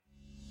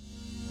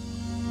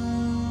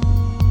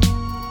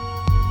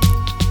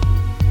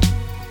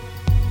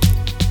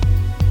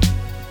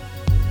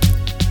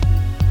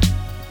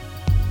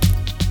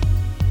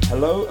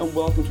Hello and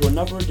welcome to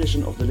another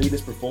edition of the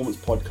Leaders Performance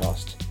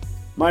Podcast.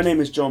 My name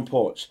is John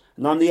Porch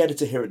and I'm the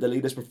editor here at the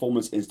Leaders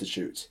Performance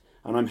Institute,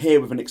 and I'm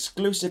here with an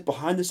exclusive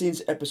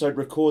behind-the-scenes episode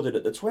recorded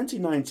at the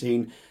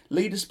 2019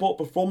 Leaders Sport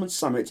Performance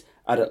Summit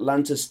at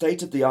Atlanta's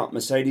state-of-the-art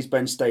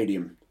Mercedes-Benz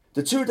Stadium.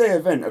 The two-day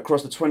event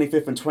across the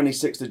 25th and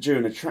 26th of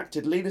June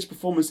attracted Leaders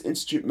Performance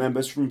Institute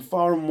members from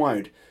far and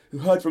wide, who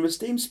heard from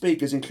esteemed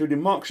speakers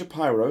including Mark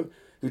Shapiro,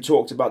 who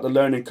talked about the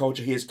learning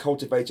culture he is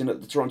cultivating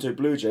at the Toronto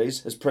Blue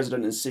Jays as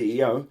president and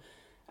CEO,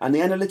 and the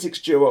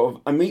analytics duo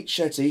of Amit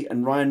Shetty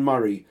and Ryan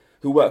Murray,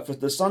 who work for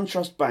the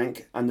SunTrust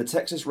Bank and the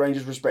Texas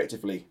Rangers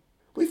respectively.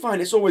 We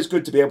find it's always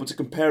good to be able to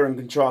compare and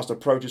contrast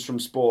approaches from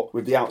sport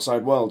with the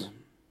outside world.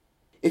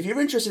 If you're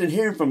interested in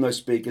hearing from those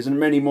speakers and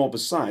many more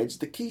besides,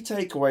 the key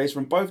takeaways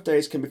from both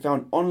days can be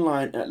found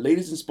online at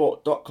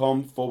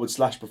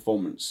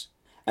leadersinsport.com/performance.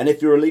 And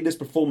if you're a Leaders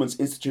Performance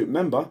Institute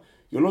member,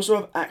 you'll also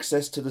have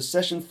access to the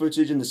session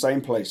footage in the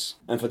same place.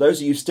 And for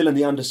those of you still in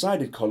the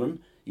undecided column,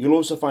 you'll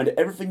also find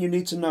everything you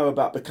need to know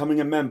about becoming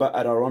a member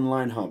at our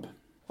online hub.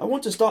 I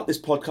want to start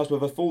this podcast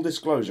with a full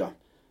disclosure.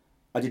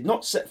 I did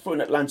not set foot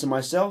in Atlanta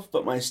myself,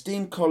 but my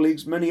esteemed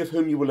colleagues, many of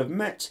whom you will have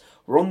met,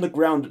 were on the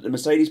ground at the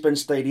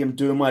Mercedes-Benz Stadium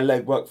doing my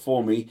legwork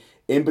for me,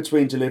 in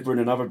between delivering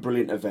another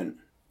brilliant event.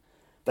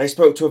 They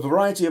spoke to a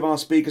variety of our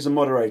speakers and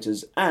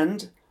moderators,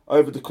 and,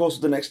 over the course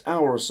of the next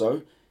hour or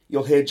so,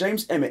 you'll hear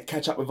James Emmett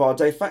catch up with our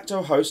de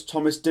facto host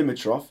Thomas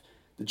Dimitrov,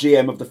 the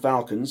GM of the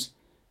Falcons.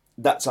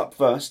 That's up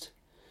first.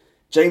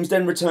 James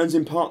then returns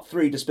in part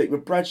 3 to speak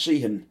with Brad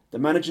Sheehan, the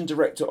Managing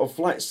Director of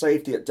Flight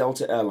Safety at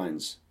Delta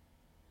Airlines.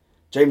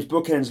 James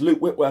bookends Luke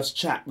Whitworth's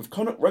chat with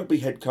Connacht Rugby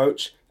head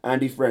coach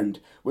Andy Friend,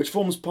 which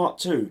forms part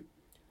 2,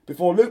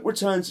 before Luke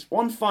returns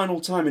one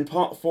final time in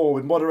part 4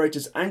 with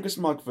moderators Angus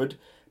Mugford,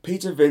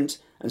 Peter Vint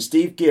and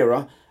Steve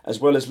Gira, as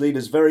well as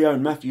Leaders' very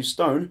own Matthew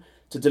Stone,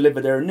 to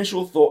deliver their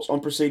initial thoughts on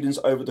proceedings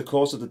over the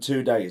course of the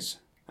 2 days.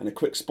 And a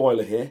quick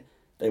spoiler here,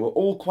 they were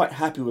all quite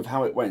happy with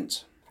how it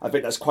went. I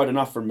think that's quite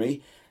enough from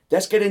me.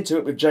 Let's get into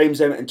it with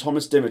James Emmett and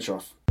Thomas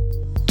Dimitrov.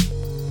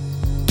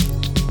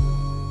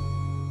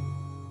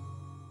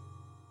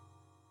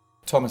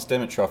 Thomas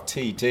Dimitrov,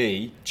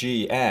 TD,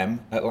 GM,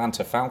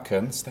 Atlanta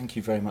Falcons. Thank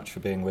you very much for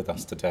being with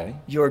us today.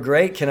 You're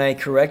great. Can I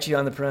correct you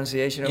on the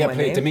pronunciation of my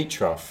name? Yeah, please.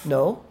 Dimitrov.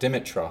 No.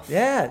 Dimitrov.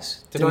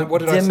 Yes.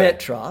 What did I say?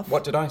 Dimitrov.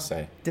 What did I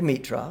say?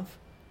 Dimitrov.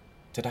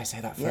 Did I say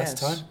that first Yes.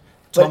 time?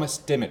 But Thomas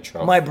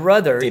Dimitrov. My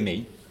brother.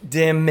 Dimi.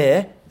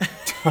 Dimi.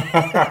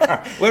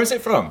 Where is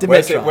it from?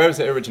 Dimitrov. Where is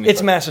it originally It's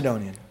from?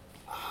 Macedonian.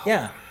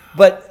 Yeah.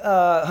 But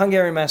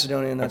Hungarian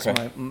Macedonian, that's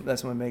Okay.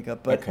 my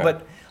makeup. But Okay.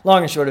 but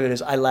long and short of it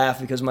is I laugh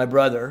because my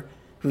brother,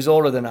 who's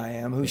older than I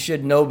am, who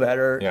should know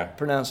better, Yeah.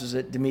 pronounces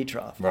it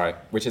Dimitrov. Right,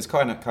 which is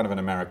kind of an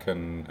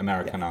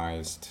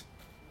Americanized.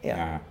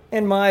 Yeah.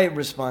 And my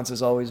response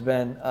has always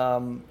been,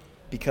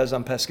 because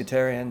I'm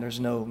pescatarian, there's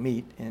no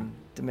meat in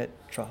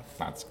Dimitrov.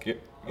 That's good.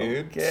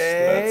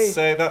 Okay. Let's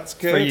say that's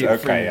good. For you,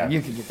 okay, yeah.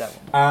 You can get that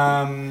one.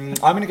 I'm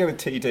going to go with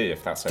TD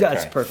if that's okay.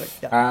 That's perfect.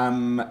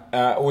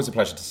 Yeah. Always a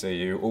pleasure to see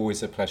you.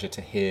 Always a pleasure to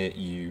hear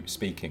you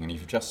speaking. And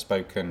you've just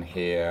spoken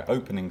here,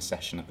 opening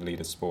session at the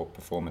Leaders Sport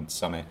Performance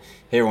Summit,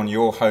 here on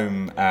your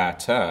home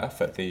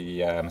turf at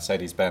the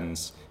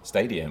Mercedes-Benz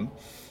Stadium.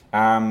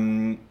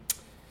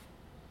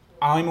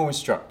 I'm always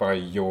struck by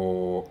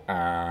your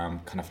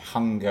kind of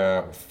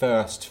hunger,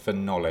 thirst for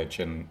knowledge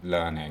and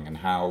learning, and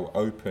how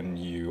open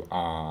you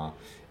are,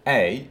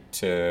 A,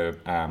 to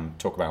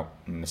talk about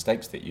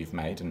mistakes that you've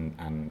made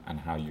and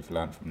how you've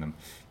learned from them.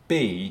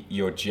 B,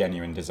 your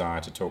genuine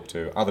desire to talk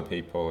to other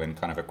people in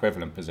kind of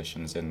equivalent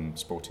positions in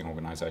sporting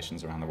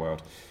organisations around the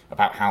world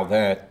about how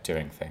they're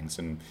doing things.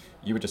 And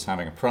you were just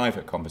having a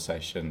private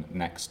conversation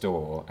next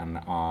door, and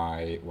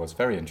I was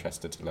very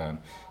interested to learn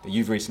that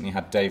you've recently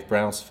had Dave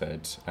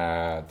Brailsford,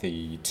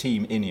 the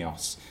Team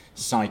Ineos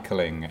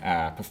cycling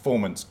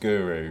performance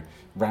guru,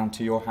 round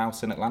to your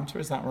house in Atlanta.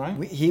 Is that right?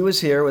 He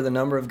was here with a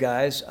number of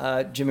guys.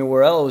 Jimmy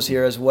Worrell was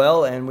here as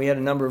well, and we had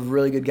a number of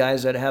really good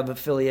guys that have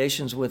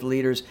affiliations with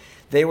Leaders.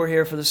 They were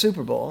here for the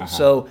Super Bowl. Uh-huh.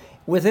 So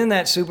within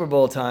that Super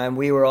Bowl time,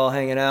 we were all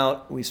hanging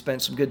out. We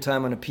spent some good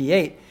time on a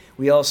P8.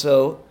 We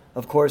also,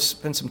 of course,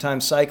 spent some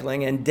time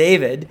cycling. And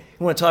David,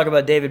 we want to talk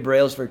about David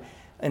Brailsford,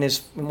 and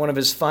one of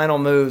his final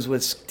moves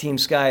with Team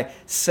Sky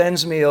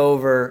sends me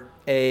over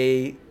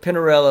a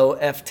Pinarello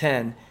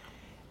F10.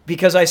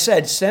 Because I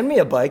said, send me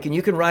a bike and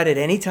you can ride it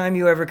anytime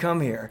you ever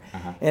come here.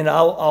 Uh-huh. And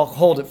I'll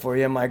hold it for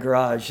you in my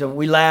garage. So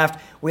we laughed.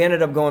 We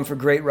ended up going for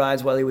great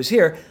rides while he was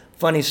here.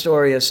 Funny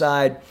story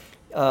aside,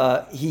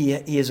 he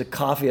is a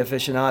coffee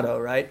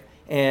aficionado, right?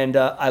 And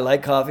I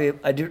like coffee.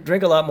 I do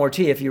drink a lot more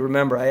tea, if you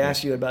remember. I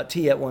asked you about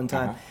tea at one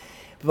time. Uh-huh.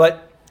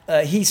 But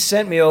he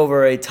sent me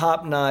over a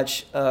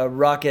top-notch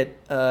rocket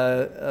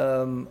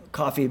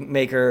coffee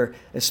maker,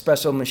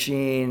 espresso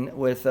machine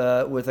with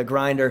a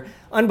grinder.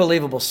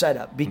 Unbelievable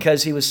setup,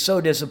 because he was so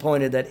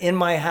disappointed that in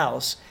my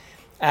house,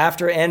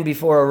 after and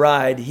before a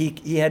ride,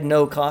 he had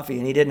no coffee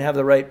and he didn't have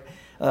the right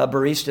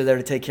barista there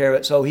to take care of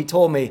it. So he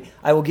told me,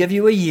 I will give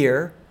you a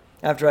year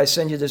after I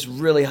send you this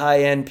really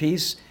high-end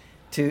piece.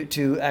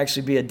 to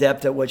actually be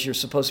adept at what you're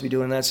supposed to be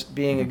doing. That's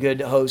being a good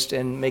host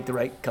and make the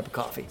right cup of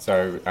coffee.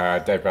 So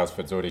Dave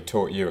Brailsford's already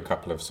taught you a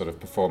couple of sort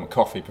of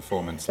coffee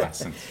performance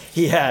lessons.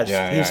 He has.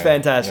 He's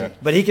fantastic.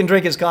 But he can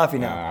drink his coffee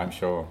now. I'm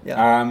sure.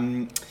 Yeah.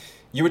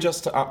 You were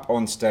just up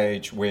on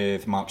stage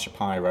with Mark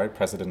Shapiro,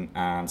 President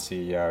and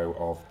CEO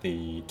of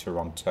the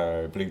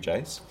Toronto Blue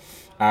Jays.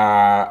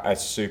 A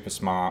super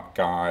smart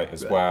guy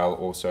as well,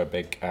 also a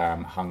big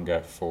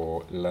hunger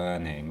for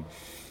learning.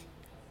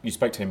 You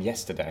spoke to him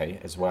yesterday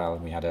as well,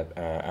 and we had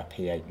a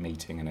P8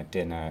 meeting and a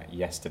dinner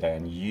yesterday,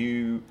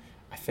 and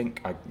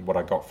what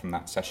I got from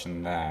that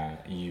session there,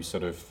 you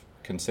sort of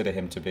consider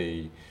him to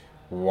be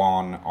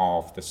one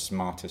of the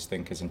smartest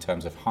thinkers in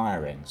terms of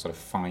hiring, sort of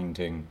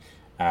finding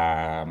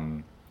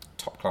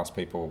top-class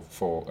people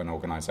for an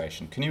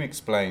organisation. Can you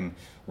explain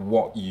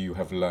what you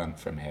have learned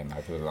from him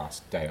over the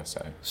last day or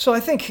so? So I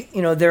think,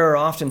 there are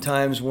often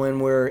times when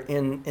we're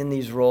in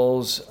these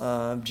roles,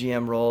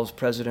 GM roles,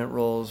 president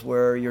roles,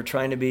 where you're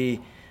trying to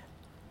be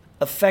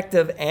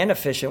effective and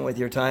efficient with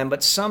your time,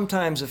 but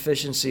sometimes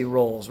efficiency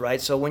rolls, right?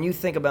 So when you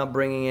think about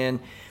bringing in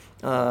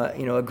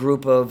a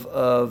group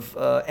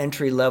of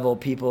entry-level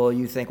people,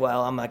 you think,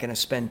 well, I'm not going to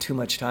spend too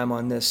much time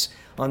on this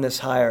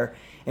hire.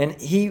 And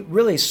he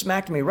really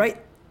smacked me right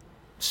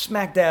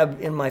smack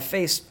dab in my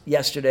face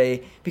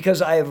yesterday,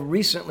 because I have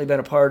recently been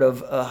a part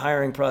of a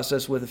hiring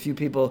process with a few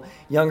people,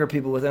 younger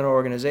people within our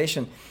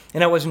organization,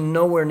 and I was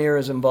nowhere near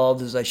as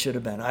involved as I should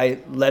have been. I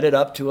led it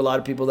up to a lot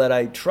of people that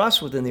I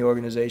trust within the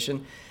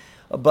organization,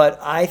 but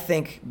I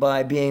think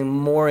by being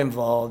more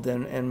involved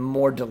and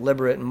more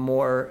deliberate and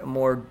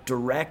more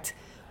direct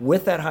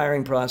with that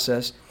hiring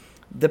process,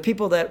 the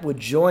people that would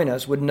join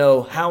us would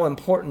know how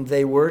important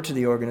they were to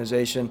the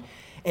organization,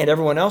 and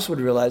everyone else would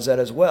realize that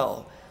as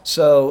well.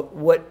 So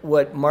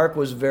what Mark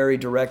was very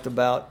direct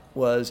about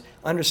was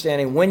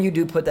understanding when you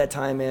do put that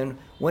time in,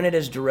 when it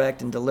is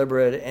direct and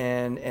deliberate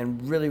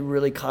and really,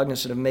 really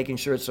cognizant of making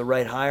sure it's the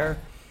right hire,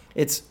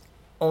 it's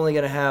only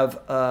going to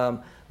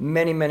have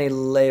many, many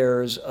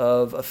layers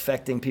of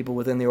affecting people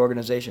within the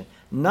organization.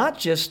 Not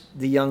just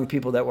the young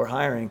people that we're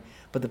hiring,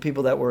 but the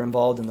people that were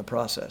involved in the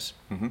process.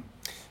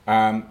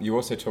 Mm-hmm. You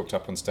also talked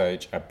up on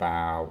stage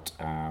about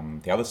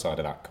the other side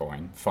of that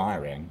coin,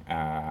 firing,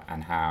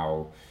 and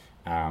how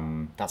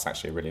that's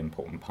actually a really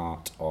important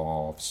part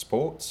of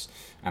sports.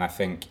 And I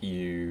think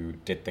you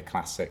did the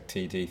classic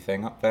TD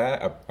thing up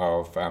there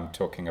of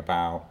talking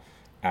about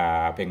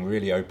being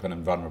really open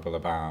and vulnerable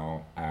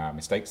about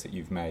mistakes that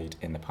you've made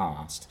in the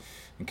past.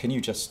 And can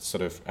you just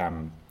sort of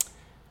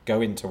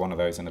go into one of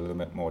those in a little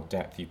bit more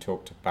depth? You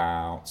talked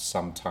about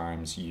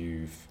sometimes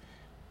you've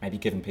maybe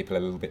given people a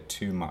little bit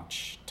too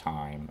much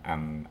time,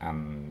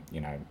 and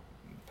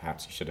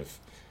perhaps you should have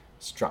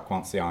struck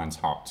once the iron's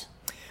hot.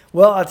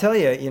 Well, I'll tell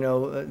you,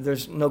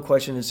 there's no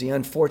question it's the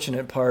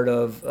unfortunate part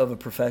of a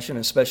profession,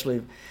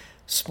 especially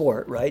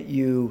sport, right?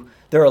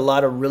 There are a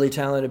lot of really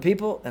talented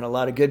people and a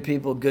lot of good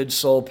people, good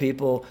soul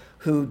people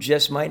who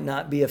just might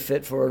not be a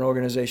fit for an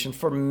organization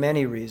for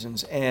many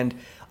reasons. And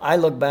I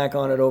look back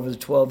on it over the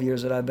 12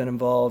 years that I've been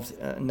involved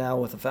now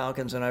with the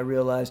Falcons, and I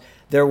realized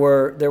there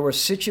were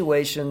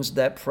situations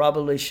that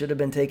probably should have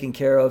been taken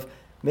care of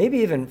maybe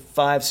even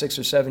 5, 6,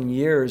 or 7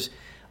 years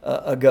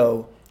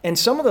ago. And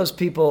some of those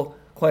people,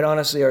 quite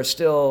honestly, are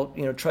still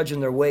trudging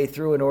their way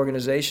through an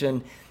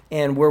organization,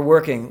 and we're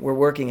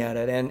working at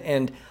it.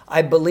 And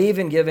I believe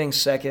in giving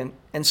second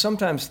and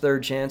sometimes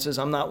third chances.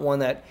 I'm not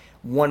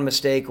one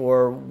mistake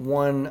or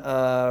one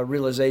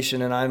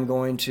realization and I'm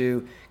going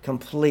to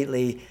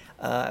completely,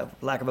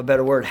 lack of a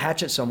better word,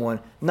 hatchet someone.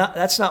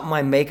 That's not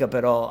my makeup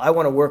at all. I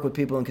want to work with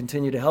people and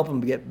continue to help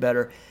them get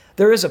better.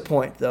 There is a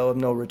point, though, of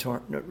no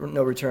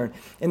return.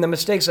 And the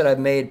mistakes that I've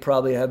made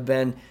probably have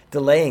been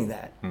delaying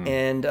that.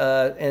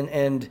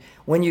 And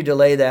when you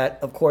delay that,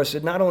 of course,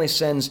 it not only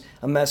sends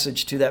a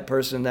message to that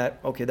person that,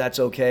 okay, that's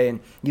okay, and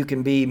you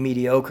can be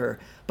mediocre,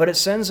 but it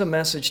sends a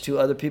message to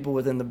other people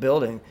within the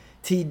building.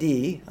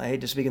 TD, I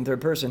hate to speak in third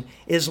person,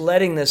 is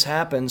letting this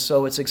happen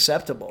so it's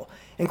acceptable.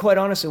 And quite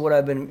honestly, what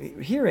I've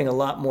been hearing a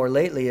lot more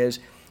lately is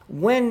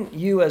when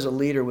you as a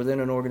leader within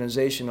an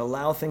organization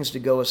allow things to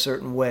go a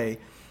certain way,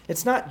 they're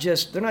not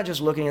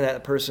just looking at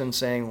that person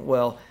saying,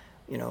 well,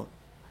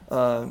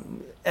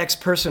 X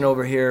person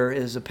over here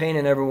is a pain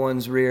in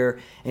everyone's rear,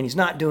 and he's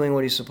not doing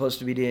what he's supposed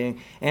to be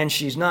doing, and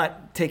she's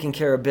not taking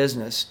care of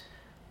business,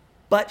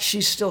 but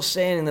she's still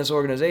staying in this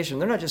organization.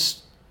 They're not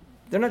just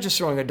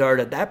throwing a dart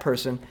at that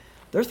person.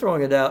 They're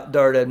throwing a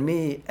dart at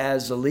me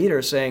as the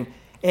leader, saying,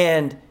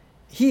 and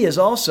he is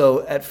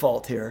also at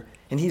fault here,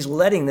 and he's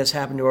letting this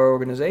happen to our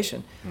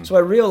organization. So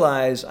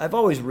I've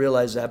always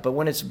realized that, but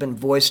when it's been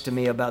voiced to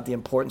me about the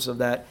importance of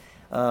that,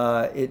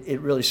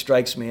 it really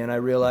strikes me, and I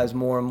realize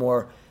more and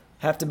more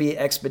have to be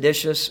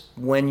expeditious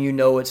when you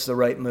know it's the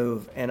right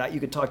move. And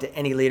you could talk to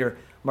any leader,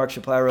 Mark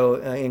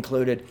Shapiro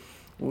included.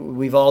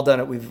 We've all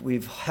done it.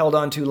 We've held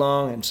on too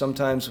long, and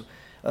sometimes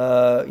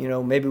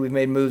maybe we've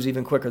made moves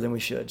even quicker than we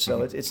should.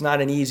 So it's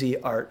not an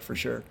easy art for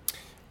sure.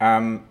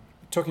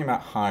 talking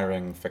about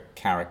hiring for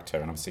character,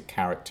 and obviously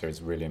character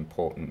is really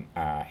important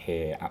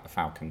here at the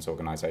Falcons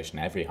organisation.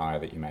 Every hire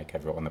that you make,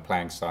 ever on the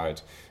playing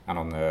side and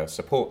on the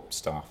support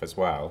staff as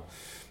well.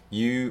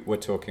 You were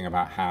talking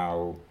about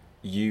how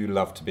you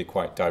love to be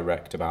quite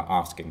direct about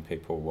asking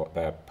people what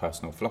their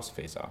personal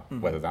philosophies are,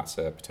 whether that's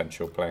a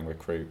potential playing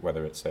recruit,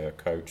 whether it's a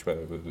coach,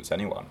 whether it's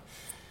anyone.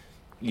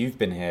 You've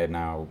been here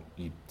now,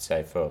 you'd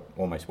say, for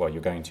almost,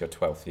 you're going to your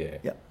 12th year,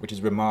 which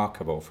is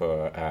remarkable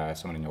for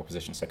someone in your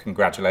position. So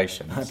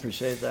congratulations. I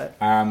appreciate that.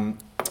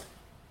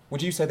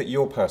 Would you say that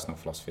your personal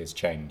philosophy has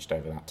changed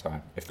over that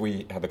time? If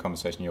we had the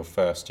conversation your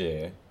first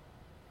year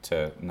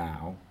to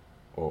now,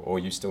 or are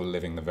you still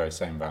living the very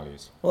same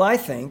values? Well, I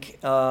think,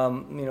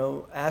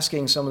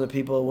 asking some of the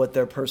people what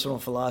their personal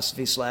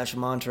philosophy /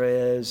 mantra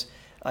is,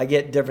 I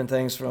get different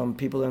things from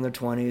people in their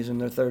 20s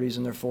and their 30s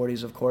and their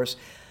 40s, of course.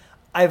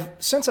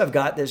 Since I've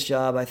got this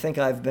job, I think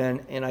I've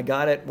been, and I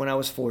got it when I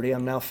was 40,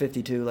 I'm now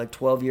 52, like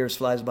 12 years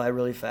flies by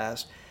really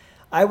fast.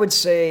 I would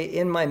say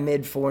in my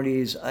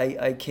mid-40s,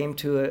 I came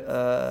to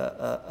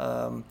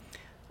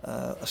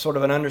a sort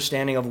of an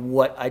understanding of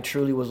what I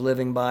truly was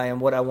living by and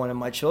what I wanted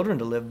my children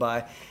to live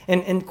by.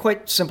 And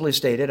quite simply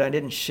stated, I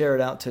didn't share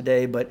it out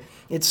today, but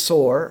it's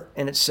soar,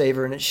 and it's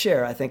savor, and it's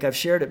share. I think I've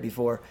shared it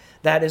before.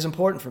 That is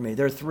important for me.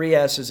 There are 3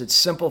 S's. It's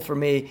simple for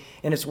me,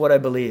 and it's what I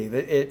believe.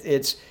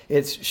 It's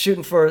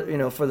shooting for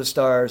the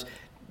stars,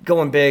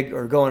 going big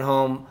or going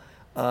home.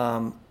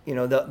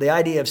 The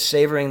idea of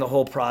savoring the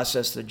whole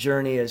process, the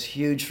journey, is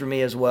huge for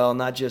me as well.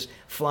 Not just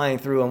flying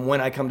through, and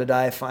when I come to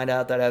die, I find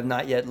out that I have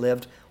not yet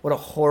lived. What a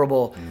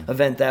horrible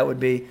event that would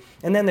be.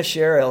 And then the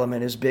share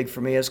element is big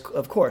for me,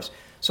 of course.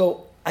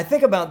 So I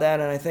think about that,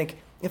 and I think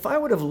if I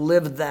would have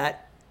lived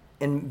that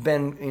and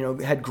been,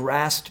 had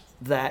grasped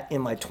that in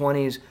my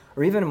 20s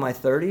or even in my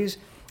 30s,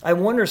 I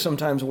wonder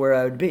sometimes where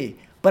I would be.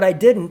 But I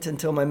didn't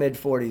until my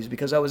mid-40s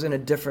because I was in a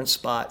different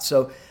spot.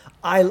 So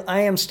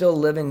I am still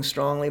living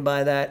strongly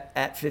by that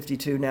at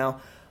 52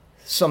 now.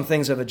 Some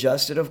things have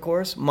adjusted, of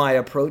course. My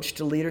approach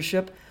to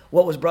leadership.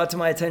 What was brought to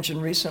my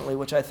attention recently,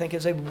 which I think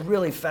is a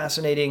really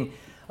fascinating,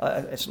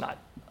 it's not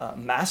a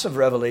massive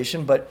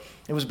revelation, but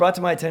it was brought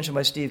to my attention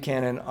by Steve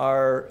Cannon,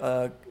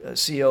 our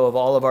CEO of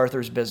all of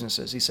Arthur's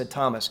businesses. He said,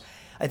 "Thomas,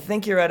 I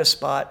think you're at a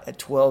spot at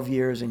 12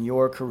 years in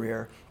your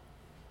career."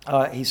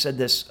 He said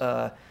this,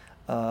 and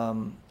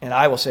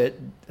I will say it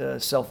in a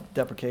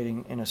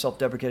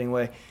self-deprecating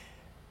way.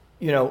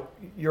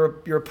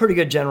 You're a pretty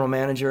good general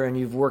manager, and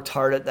you've worked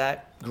hard at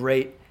that.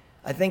 Great.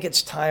 I think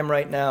it's time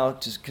right now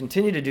to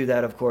continue to do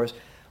that, of course,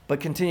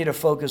 but continue to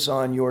focus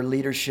on your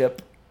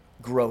leadership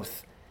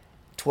growth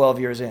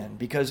 12 years in,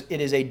 because it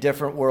is a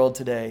different world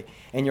today,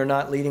 and you're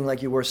not leading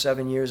like you were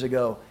 7 years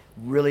ago.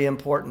 Really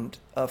important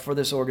for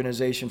this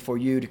organization for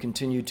you to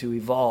continue to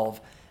evolve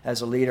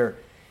as a leader.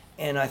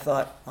 And I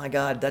thought, my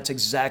God, that's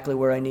exactly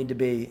where I need to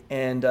be.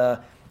 And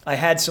I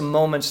had some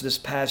moments this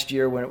past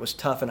year when it was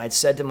tough, and I'd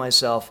said to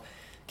myself,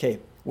 okay,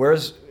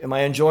 am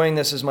I enjoying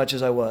this as much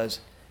as I was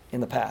in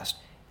the past?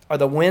 Are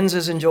the wins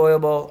as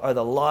enjoyable? Are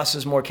the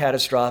losses more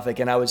catastrophic?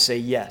 And I would say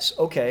yes.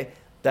 Okay,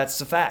 that's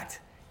the fact.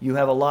 You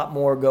have a lot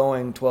more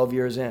going 12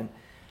 years in.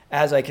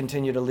 As I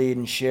continue to lead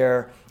and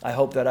share, I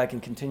hope that I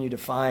can continue to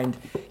find,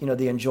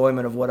 the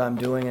enjoyment of what I'm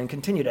doing and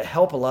continue to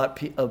help a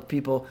lot of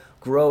people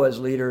grow as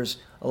leaders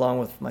along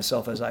with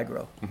myself as I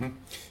grow.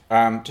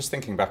 Mm-hmm. Just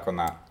thinking back on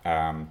that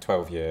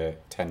 12-year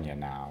tenure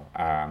now,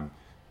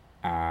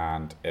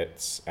 and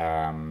it's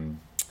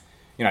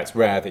it's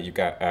rare that you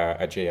get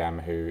a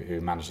GM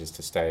who manages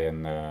to stay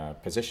in the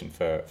position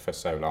for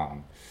so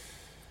long.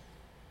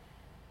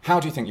 How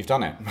do you think you've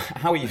done it?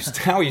 How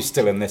are you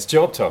still in this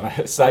job,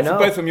 Thomas?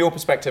 Both from your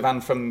perspective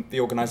and from the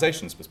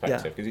organisation's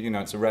perspective, because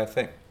it's a rare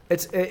thing.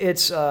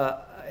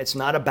 It's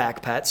not a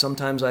back pat.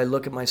 Sometimes I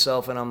look at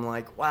myself and I'm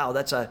like, wow,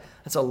 that's a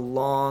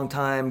long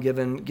time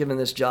given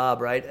this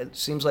job, right? It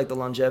seems like the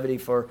longevity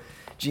for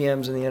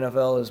GMs in the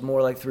NFL is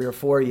more like 3 or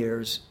 4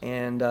 years,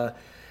 and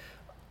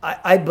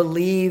I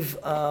believe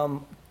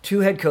 2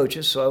 head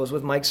coaches. So I was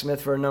with Mike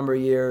Smith for a number of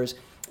years,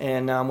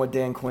 and now I'm with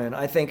Dan Quinn.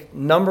 I think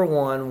number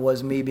one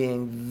was me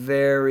being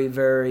very,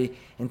 very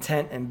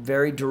intent and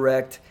very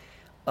direct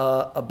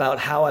about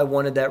how I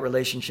wanted that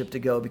relationship to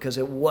go, because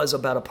it was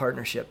about a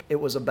partnership. It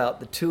was about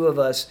the 2 of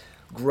us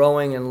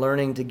growing and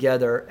learning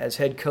together as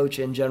head coach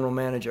and general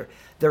manager.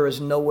 There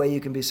is no way you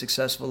can be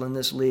successful in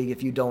this league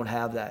if you don't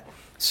have that.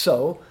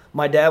 So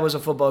my dad was a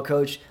football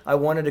coach. I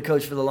wanted to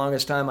coach for the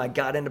longest time. I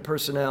got into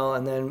personnel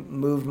and then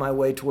moved my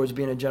way towards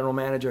being a general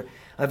manager.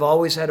 I've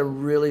always had a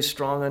really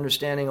strong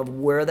understanding of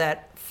where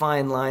that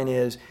fine line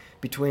is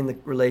between the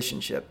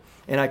relationship.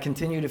 And I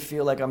continue to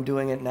feel like I'm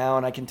doing it now,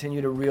 and I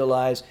continue to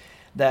realize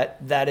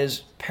that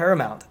is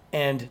paramount,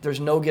 and there's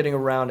no getting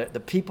around it. The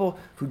people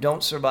who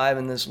don't survive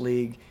in this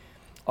league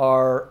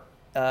are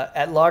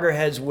at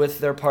loggerheads with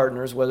their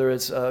partners, whether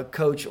it's a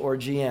coach or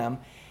GM,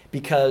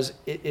 because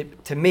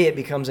to me it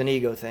becomes an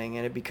ego thing,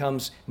 and it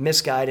becomes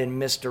misguided and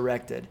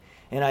misdirected.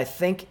 And I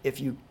think if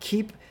you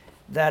keep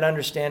that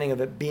understanding of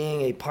it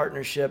being a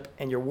partnership,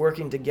 and you're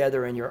working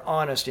together, and you're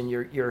honest, and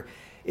you're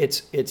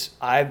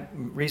I've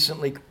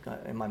recently,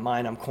 in my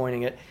mind, I'm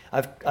coining it.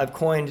 I've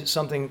coined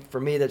something for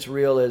me that's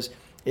real.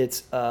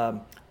 It's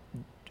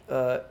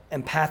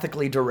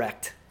empathically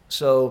direct.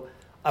 So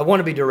I want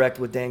to be direct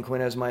with Dan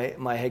Quinn as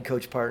my head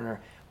coach partner.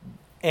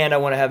 And I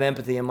want to have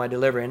empathy in my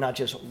delivery and not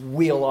just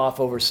wheel off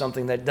over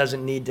something that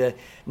doesn't need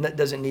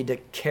to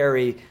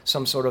carry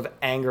some sort of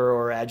anger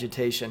or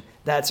agitation.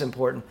 That's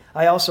important.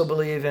 I also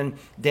believe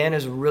Dan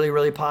is really,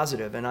 really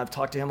positive, and I've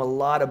talked to him a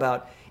lot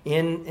about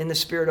in the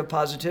spirit of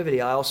positivity.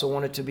 I also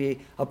want it to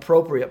be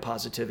appropriate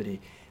positivity,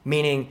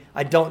 meaning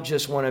I don't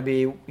just want to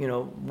be,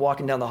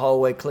 walking down the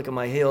hallway clicking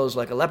my heels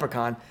like a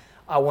leprechaun.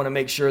 I want to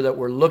make sure that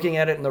we're looking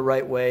at it in the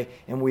right way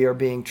and we are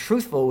being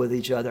truthful with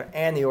each other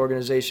and the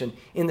organization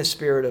in the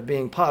spirit of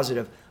being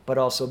positive, but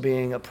also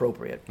being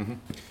appropriate. Mm-hmm.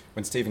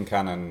 When Stephen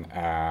Cannon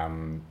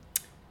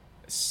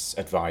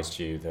advised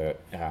you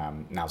that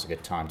now's a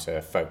good time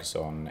to focus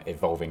on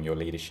evolving your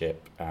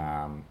leadership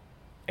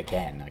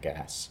again, I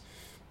guess,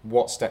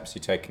 what steps are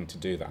you taking to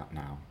do that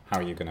now? How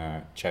are you going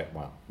to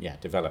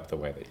develop the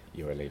way that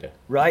you're a leader?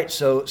 Right.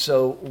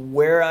 So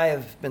where I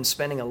have been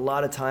spending a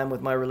lot of time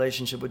with my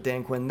relationship with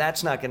Dan Quinn,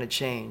 that's not going to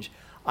change.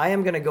 I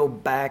am going to go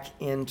back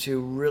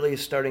into really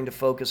starting to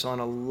focus on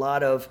a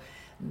lot of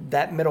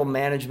that middle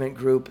management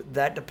group,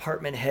 that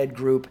department head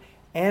group,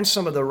 and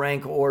some of the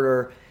rank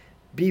order.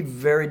 Be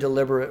very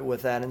deliberate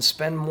with that and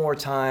spend more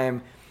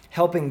time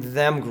helping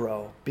them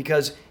grow.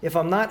 Because if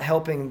I'm not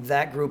helping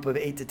that group of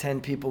 8 to 10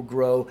 people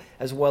grow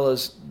as well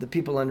as the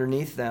people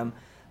underneath them,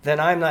 then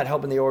I'm not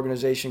helping the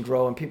organization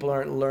grow and people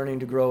aren't learning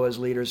to grow as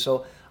leaders.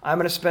 So I'm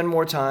going to spend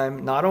more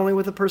time, not only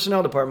with the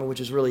personnel department, which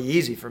is really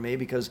easy for me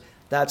because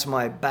that's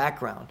my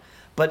background,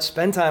 but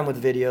spend time with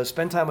video,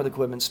 spend time with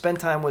equipment, spend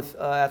time with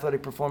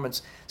athletic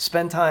performance,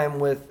 spend time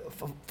with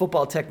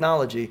football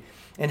technology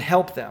and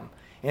help them.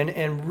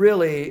 And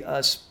really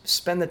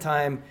spend the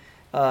time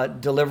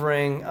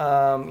delivering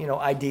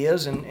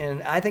ideas,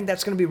 and I think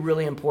that's going to be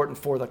really important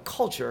for the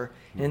culture.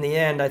 And in the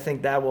end, I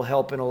think that will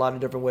help in a lot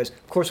of different ways.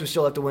 Of course, we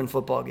still have to win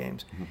football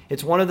games. Mm-hmm.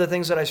 It's one of the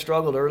things that I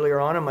struggled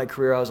earlier on in my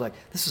career. I was like,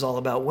 this is all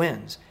about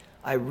wins.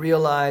 I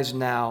realize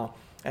now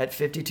at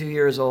 52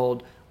 years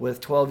old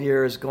with 12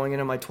 years going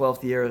into my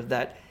 12th year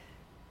that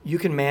you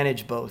can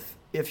manage both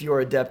if you're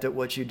adept at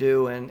what you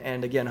do.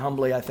 And again,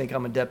 humbly, I think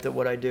I'm adept at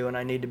what I do, and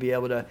I need to be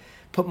able to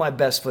put my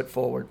best foot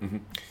forward. Mm-hmm.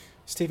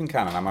 Stephen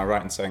Cannon, am I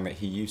right in saying that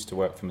he used to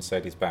work for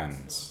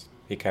Mercedes-Benz?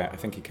 I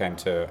think he came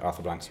to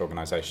Arthur Blank's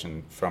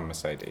organisation from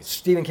Mercedes.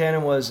 Stephen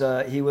Cannon was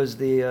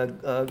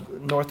the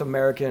North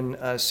American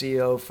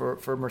CEO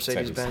for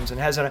Mercedes-Benz and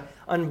has an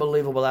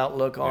unbelievable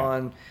outlook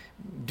on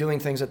doing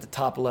things at the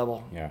top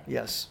level. Yeah.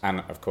 Yes.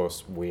 And of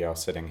course, we are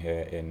sitting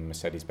here in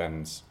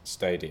Mercedes-Benz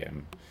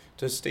Stadium.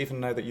 Does Stephen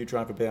know that you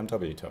drive a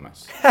BMW,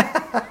 Thomas?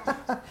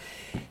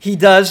 He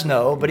does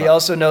know, but he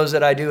also knows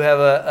that I do have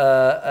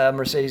a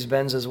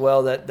Mercedes-Benz as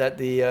well that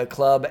the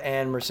club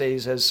and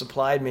Mercedes has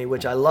supplied me,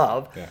 which I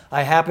love. Yeah.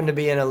 I happen to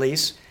be in a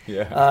lease.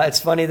 Yeah. It's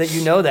funny that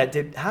you know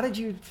that. How did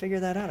you figure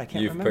that out? I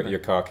can't remember. You've put your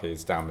car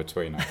keys down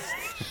between us.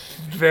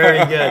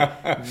 Very good.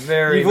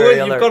 Very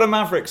alert. You've got a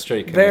Maverick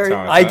streak in your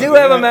time. I do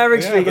have a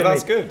Maverick streak in me.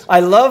 That's good. I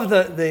love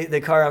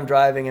the car I'm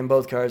driving in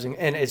both cars, and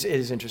it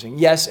is interesting.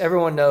 Yes,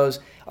 everyone knows.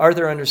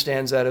 Arthur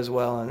understands that as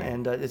well,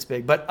 and it's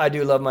big. But I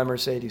do love my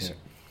Mercedes. Yeah.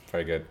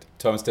 Very good.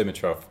 Thomas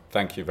Dimitrov,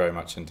 thank you very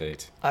much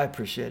indeed. I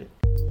appreciate it.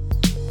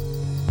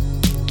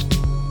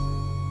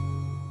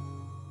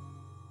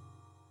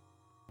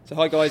 So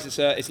hi guys,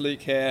 it's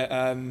Luke here,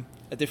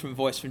 a different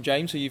voice from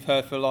James, who you've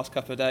heard for the last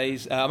couple of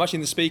days. I'm actually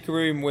in the speaker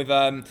room with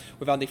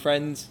Andy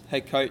Friend,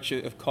 head coach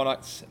of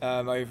Connacht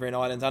over in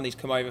Ireland. Andy's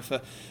come over for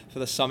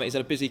the summit. He's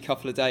had a busy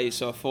couple of days,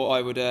 so I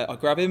thought I'd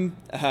grab him,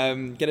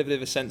 get a bit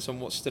of a sense on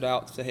what stood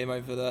out to him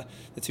over the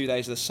 2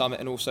 days of the summit,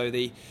 and also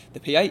the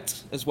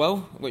P8 as well,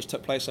 which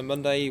took place on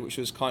Monday, which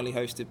was kindly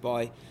hosted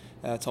by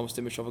Thomas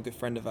Dimitrov, a good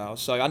friend of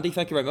ours. So Andy,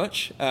 thank you very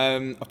much.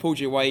 I pulled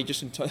you away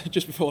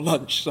just before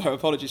lunch, so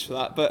apologies for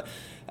that. But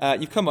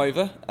you've come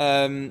over.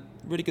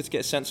 Really good to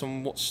get a sense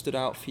on what stood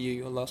out for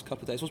you on the last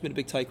couple of days. What's been the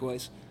big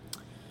takeaways?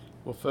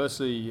 Well,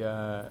 firstly,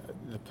 the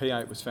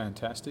P8 was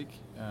fantastic.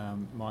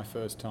 My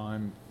first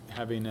time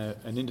having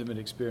an intimate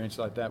experience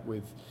like that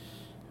with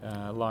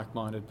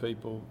like-minded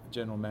people,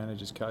 general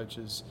managers,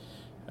 coaches.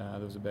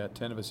 There was about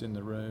 10 of us in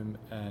the room,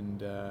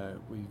 and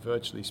we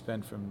virtually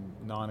spent from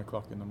 9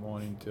 o'clock in the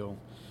morning till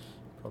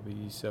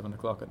probably 7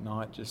 o'clock at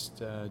night,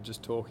 just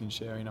talking,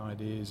 sharing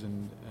ideas,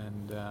 and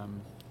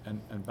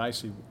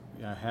basically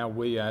how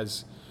we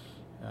as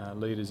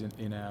leaders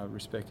in our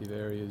respective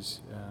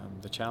areas,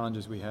 the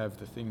challenges we have,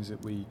 the things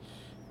that we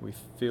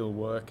feel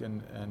work,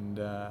 and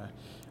I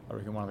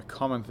reckon one of the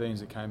common themes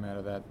that came out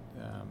of that.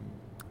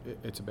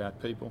 It's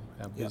about people.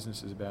 Our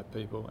business is about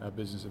people. Our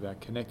business is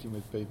about connecting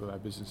with people. Our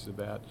business is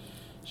about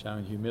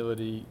showing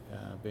humility,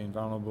 being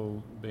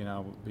vulnerable,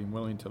 being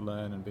willing to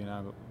learn, and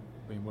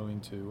being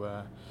willing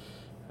to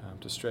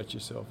stretch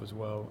yourself as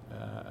well.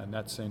 And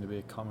that seemed to be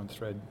a common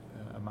thread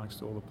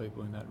amongst all the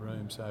people in that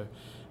room. So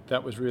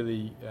that was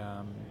really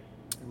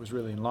it was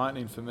really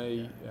enlightening for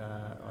me.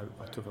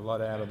 I took a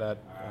lot out of that.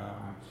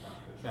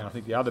 And I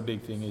think the other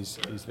big thing is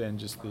then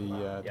just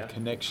the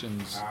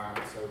connections,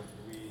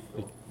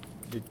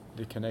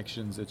 the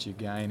connections that you're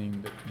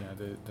gaining,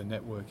 the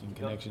networking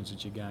connections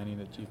that you're gaining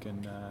that you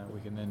can we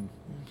can then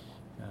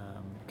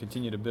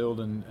continue to build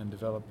and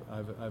develop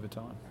over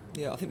time.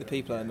 Yeah, I think the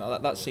people,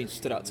 that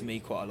stood out to me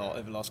quite a lot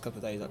over the last couple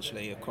of days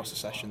actually across the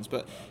sessions.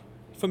 But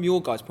from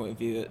your guys' point of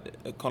view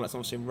at Connacht,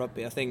 obviously in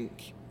rugby, I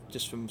think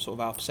just from sort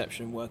of our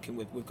perception working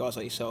with guys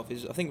like yourself,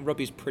 is I think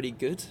rugby's pretty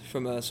good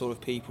from a sort of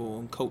people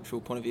and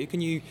cultural point of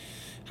view.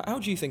 How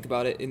do you think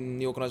about it in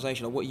the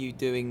organisation? Or what are you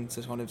doing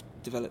to kind of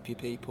develop your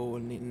people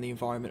and in the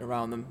environment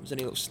around them? Is there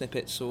any little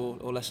snippets or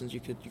lessons you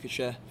could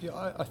share?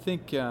 Yeah, I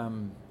think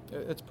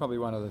it's probably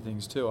one of the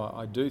things too.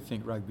 I do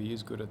think rugby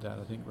is good at that.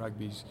 I think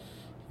rugby's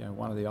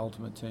one of the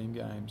ultimate team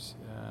games,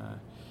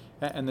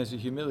 and there's a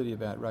humility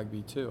about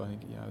rugby too. I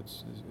think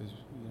it's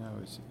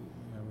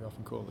we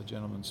often call it the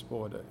gentleman's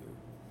sport.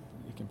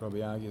 You can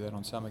probably argue that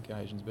on some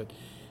occasions, but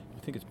I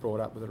think it's brought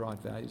up with the right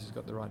values. It's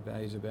got the right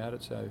values about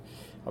it. So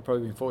I've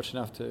probably been fortunate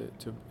enough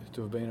to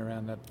have been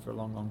around that for a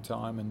long, long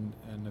time and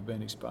have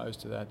been exposed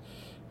to that.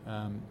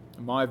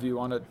 My view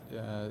on it,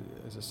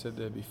 as I said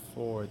there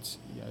before, it's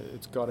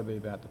got to be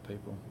about the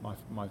people.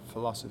 My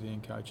philosophy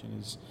in coaching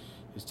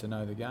is to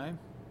know the game,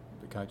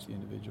 but coach the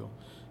individual.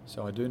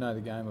 So I do know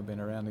the game. I've been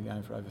around the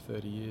game for over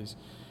 30 years,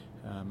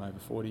 over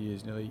 40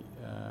 years nearly.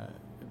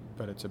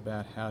 But it's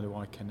about how do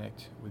I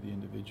connect with the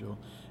individual,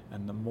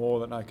 and the more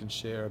that I can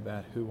share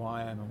about who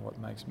I am and what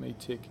makes me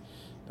tick,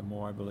 the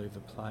more I believe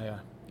the player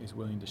is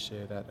willing to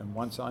share that. And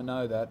once I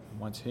know that,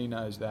 once he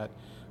knows that,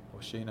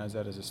 or she knows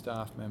that as a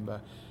staff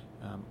member,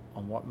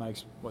 on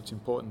what's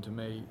important to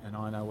me, and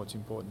I know what's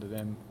important to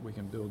them, we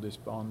can build this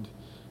bond.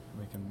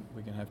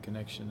 We can have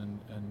connection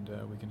and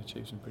we can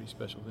achieve some pretty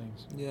special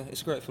things. Yeah,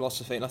 it's a great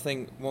philosophy, and I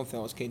think one thing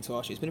I was keen to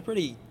ask you, it's been a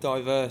pretty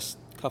diverse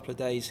couple of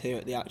days here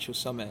at the actual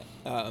summit.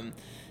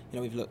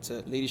 We've looked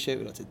at leadership,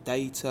 we've looked at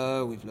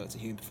data, we've looked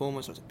at human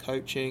performance, looked at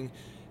coaching.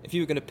 If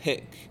you were going to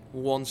pick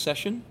one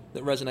session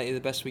that resonated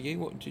the best with you,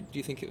 what do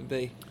you think it would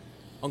be?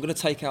 I'm going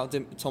to take out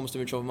Thomas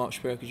Dimitrov and Mark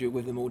Shapiro because you were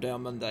with them all day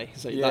on Monday,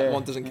 so that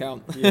one doesn't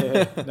count.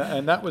 Yeah,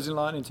 and that was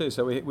enlightening too.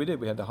 So we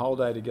had the whole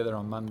day together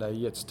on Monday,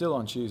 yet still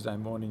on Tuesday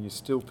morning you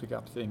still pick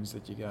up things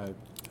that you go,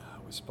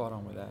 we're spot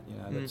on with that.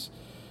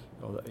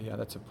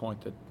 That's a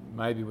point that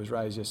maybe was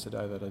raised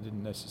yesterday that I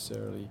didn't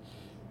necessarily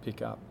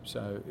pick up.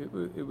 So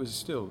it was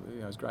still,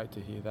 it was great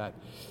to hear that.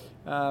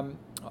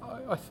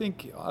 I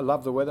think I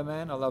love the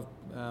weatherman. I love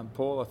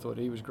Paul. I thought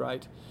he was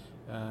great.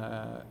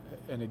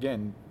 And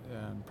again,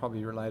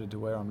 probably related to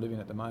where I'm living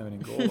at the moment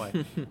in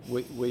Galway,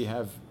 we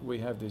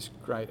have this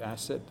great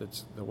asset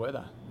that's the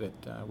weather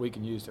that we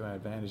can use to our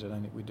advantage. I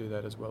don't think we do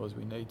that as well as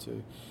we need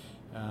to.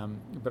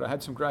 But I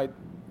had some great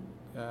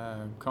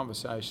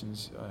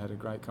conversations. I had a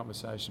great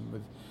conversation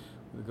with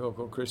a girl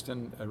called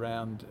Kristen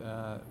around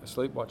a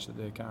sleep watch that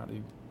they're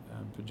currently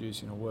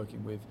producing or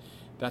working with.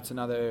 That's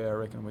another area I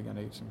reckon we're going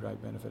to get some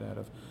great benefit out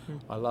of.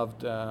 I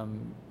loved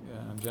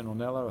General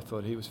Nella. I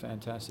thought he was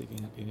fantastic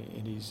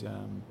in his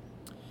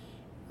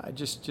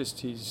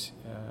just his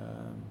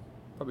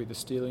probably the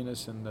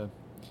steeliness and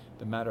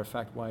the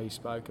matter-of-fact way he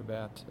spoke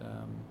about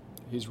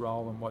his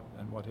role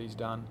and what he's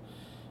done,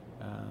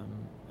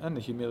 and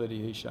the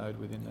humility he showed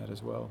within that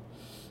as well.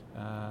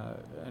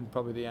 And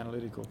probably the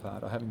analytical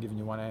part. I haven't given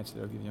you one answer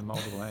there. I'll give you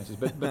multiple answers.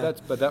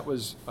 But that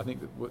was, I think,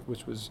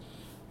 which was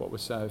what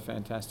was so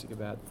fantastic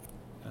about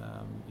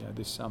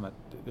this summit.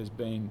 There's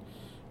been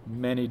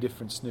many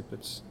different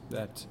snippets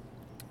that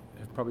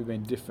have probably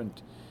been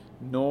different.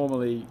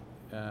 Normally,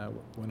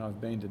 when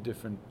I've been to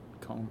different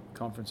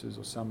conferences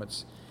or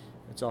summits,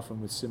 it's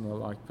often with similar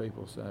like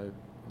people. So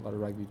a lot of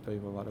rugby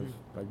people, a lot of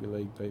rugby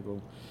league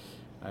people,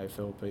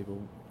 AFL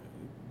people,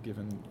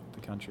 given the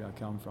country I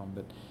come from.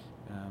 But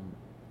I'm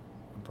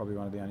probably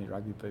one of the only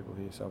rugby people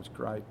here, so it's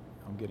great.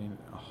 I'm getting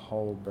a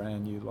whole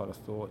brand new lot of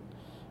thought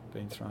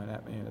being thrown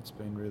at me, and it's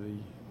been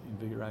really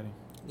invigorating.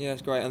 Yeah,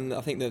 it's great, and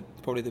I think that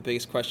probably the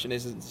biggest question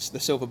is the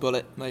silver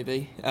bullet,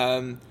 maybe.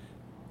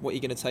 What are you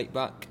going to take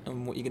back,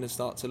 and what you're going to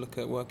start to look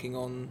at working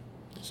on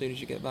as soon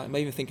as you get back?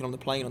 Maybe even thinking on the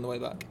plane on the way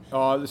back.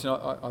 Oh, listen,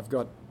 I've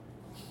got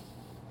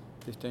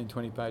 15,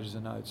 20 pages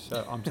of notes,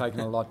 so I'm taking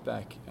a lot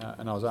back.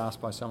 And I was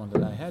asked by someone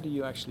today, how do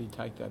you actually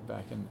take that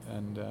back?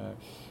 And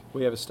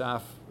we have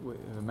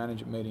a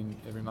management meeting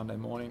every Monday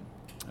morning.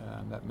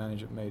 That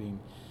management meeting,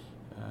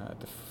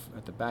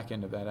 at the back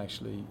end of that,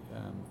 actually,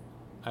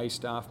 a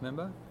staff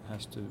member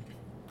has to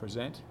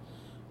present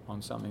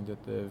on something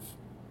that they've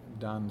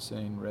done,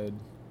 seen, read,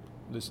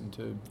 listened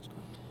to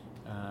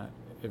at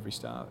the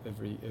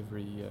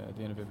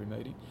end of every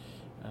meeting.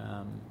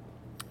 And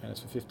it's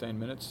for 15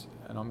 minutes,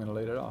 and I'm going to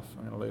lead it off.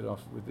 I'm going to lead it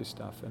off with this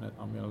stuff, and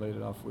I'm going to lead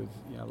it off with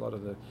a lot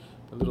of the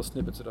little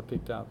snippets that I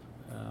picked up.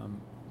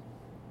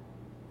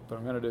 But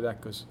I'm going to do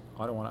that because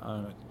I don't want to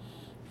own it.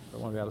 I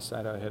want to be able to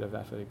say to our head of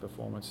athletic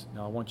performance,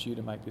 "No, I want you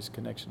to make this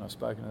connection. I've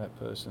spoken to that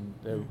person.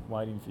 They're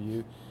waiting for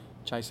you.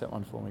 Chase that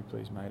one for me,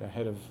 please, mate." Our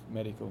head of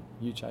medical,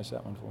 you chase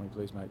that one for me,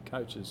 please, mate.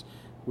 Coaches,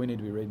 we need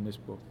to be reading this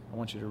book. I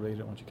want you to read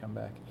it. I want you to come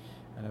back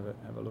and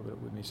have a look at it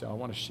with me. So I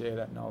want to share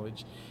that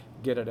knowledge,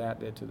 get it out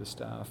there to the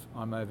staff.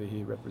 I'm over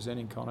here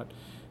representing Connacht,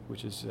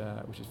 which is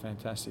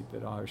fantastic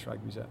that Irish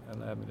Rugby's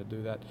allowed me to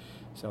do that.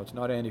 So it's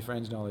not Andy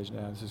Friend's knowledge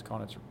now. This is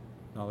Connacht's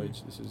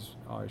knowledge. This is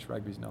Irish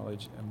Rugby's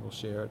knowledge, and we'll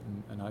share it,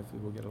 and hopefully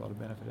we'll get a lot of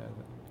benefit out of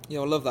it. Yeah,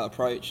 I love that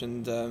approach,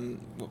 and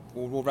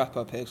we'll wrap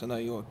up here because I know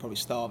you're probably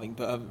starving,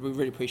 but we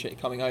really appreciate you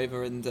coming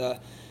over, and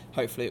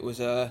hopefully it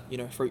was a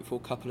fruitful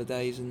couple of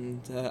days,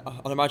 and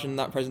I'd imagine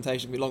that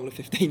presentation will be longer than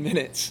 15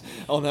 minutes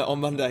on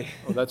Monday.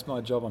 Well, that's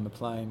my job on the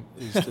plane,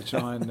 is to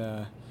try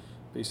and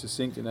be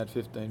succinct in that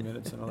 15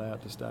 minutes and allow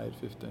it to stay at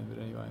 15.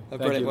 But anyway,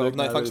 brilliant. You, Luke.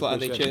 Well, no, thanks a lot,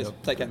 Andy. Appreciate Cheers.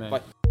 Take care. Man.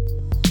 Bye.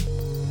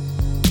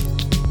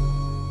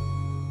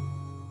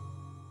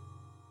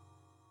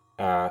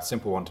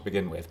 Simple one to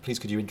begin with. Please,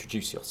 could you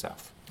introduce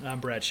yourself?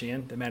 I'm Brad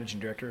Sheehan, the Managing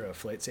Director of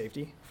Flight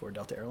Safety for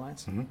Delta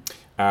Airlines.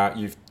 Mm-hmm.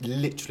 You've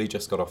literally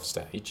just got off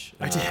stage.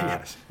 I did,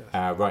 yes.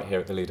 Right here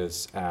at the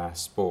Leaders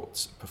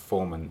Sports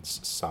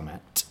Performance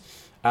Summit.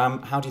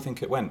 How do you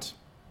think it went?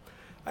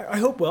 I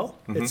hope well.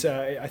 Mm-hmm. It's.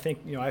 I think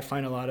I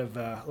find a lot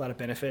of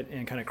benefit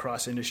in kind of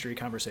cross-industry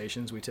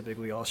conversations. We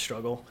typically all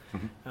struggle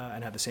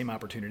and have the same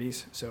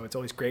opportunities. So it's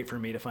always great for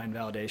me to find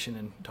validation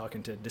in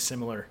talking to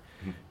dissimilar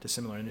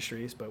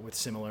industries, but with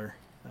similar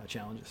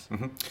challenges.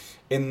 Mm-hmm.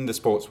 In the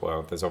sports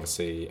world, there's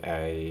obviously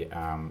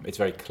it's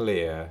very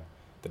clear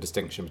the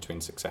distinction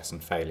between success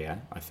and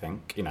failure. I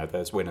think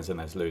there's winners and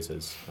there's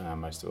losers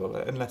most of all,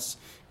 unless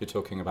you're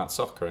talking about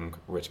soccer, in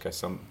which case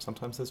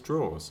sometimes there's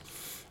draws.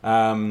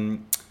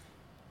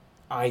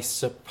 I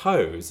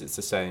suppose it's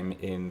the same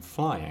in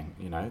flying.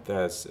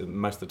 There's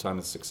most of the time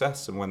there's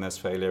success, and when there's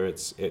failure,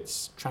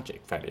 it's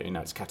tragic failure.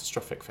 It's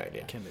catastrophic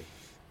failure. It can be.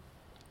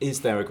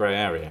 Is there a grey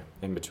area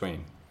in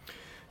between?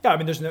 Yeah, I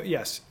mean, there's no.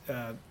 Yes,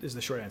 is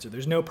the short answer.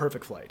 There's no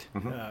perfect flight,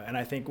 Mm-hmm. And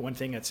I think one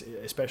thing that's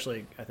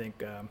especially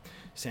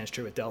stands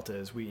true with Delta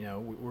is we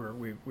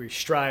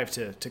strive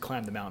to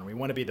climb the mountain. We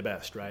want to be the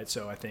best, right?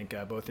 So I think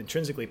both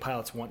intrinsically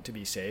pilots want to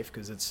be safe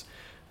because it's.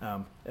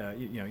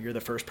 You're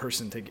the first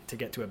person to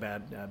get to a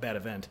bad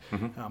event.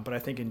 Mm-hmm. But I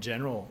think in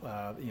general,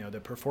 the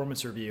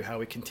performance review, how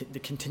we the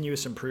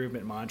continuous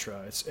improvement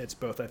mantra, it's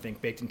both, I think,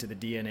 baked into the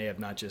DNA of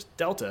not just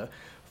Delta,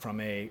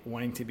 from a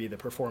wanting to be the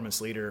performance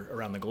leader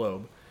around the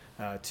globe,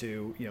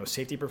 to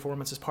safety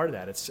performance is part of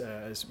that. It's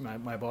as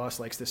my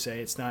boss likes to say,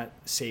 it's not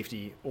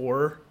safety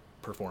or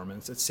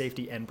performance, it's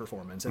safety and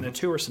performance, and the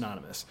two are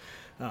synonymous.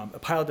 A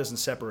pilot doesn't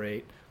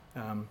separate.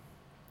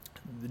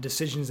 The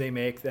decisions they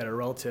make that are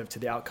relative to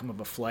the outcome of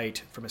a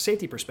flight from a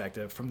safety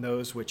perspective from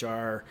those which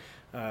are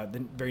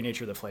the very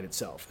nature of the flight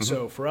itself. Mm-hmm.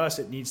 So for us,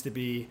 it needs to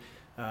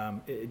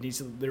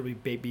literally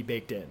be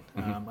baked in.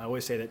 Mm-hmm. I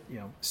always say that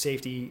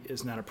safety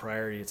is not a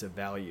priority; it's a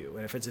value.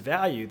 And if it's a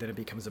value, then it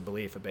becomes a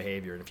belief, a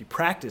behavior. And if you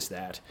practice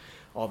that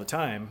all the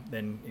time,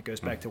 then it goes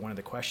back to one of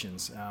the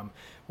questions.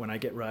 When I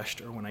get rushed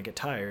or when I get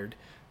tired,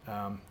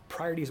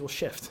 priorities will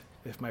shift.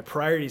 If my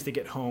priority is to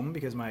get home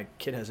because my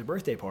kid has a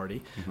birthday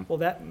party, well,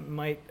 that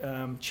might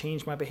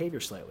change my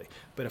behavior slightly.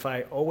 But if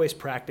I always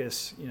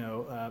practice,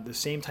 the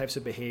same types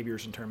of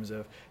behaviors in terms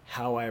of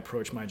how I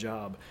approach my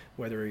job,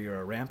 whether you're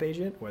a ramp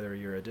agent, whether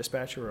you're a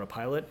dispatcher or a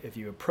pilot, if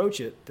you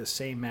approach it the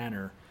same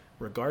manner,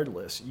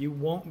 regardless, you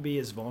won't be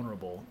as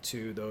vulnerable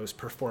to those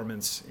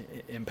performance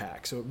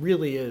impacts. So it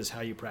really is how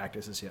you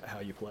practice is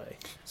how you play.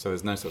 So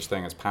there's no such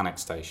thing as panic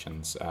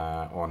stations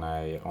on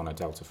a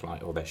Delta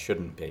flight, or there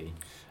shouldn't be.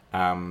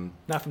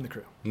 Not from the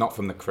crew. Not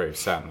from the crew,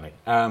 certainly.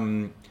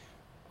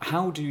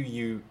 How do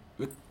you...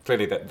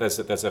 Clearly, there's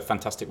a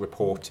fantastic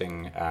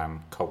reporting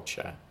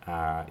culture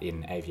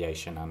in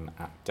aviation and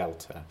at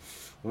Delta.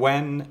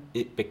 When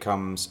it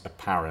becomes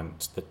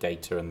apparent, the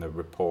data and the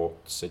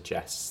report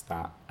suggests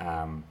that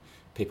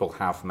people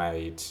have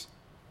made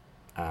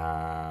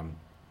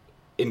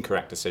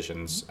incorrect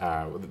decisions,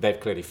 they've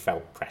clearly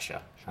felt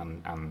pressure,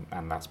 and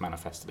that's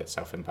manifested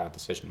itself in bad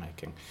decision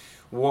making.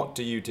 What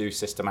do you do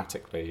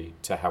systematically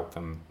to help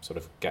them sort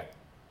of get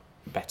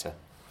better?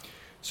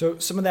 So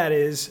some of that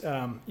is,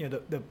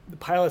 the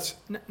pilots,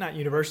 not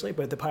universally,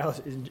 but the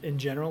pilots in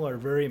general are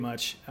very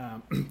much,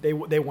 they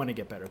want to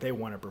get better. They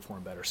want to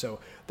perform better. So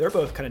they're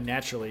both kind of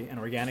naturally and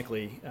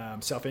organically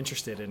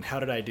self-interested in how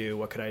did I do,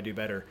 what could I do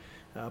better.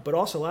 But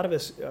also a lot of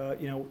us,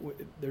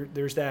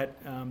 there's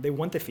that, they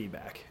want the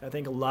feedback. I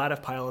think a lot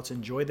of pilots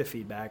enjoy the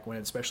feedback,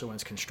 especially when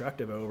it's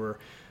constructive over,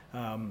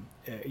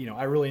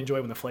 I really enjoy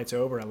when the flight's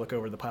over and I look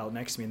over at the pilot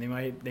next to me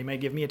and they might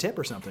give me a tip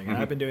or something. And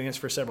I've been doing this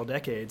for several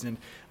decades, and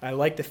I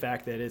like the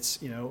fact that it's,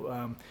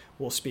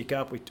 we'll speak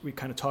up. We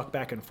kind of talk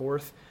back and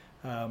forth.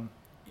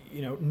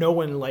 No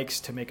one likes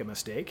to make a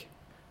mistake.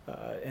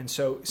 And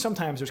so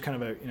sometimes there's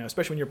kind of a,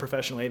 especially when you're a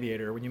professional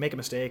aviator, when you make a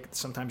mistake,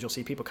 sometimes you'll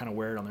see people kind of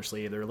wear it on their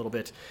sleeve. They're a little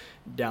bit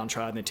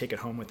downtrodden. They take it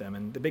home with them.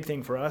 And the big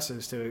thing for us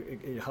is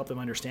to help them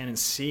understand and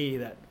see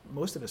that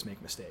most of us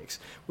make mistakes.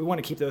 We want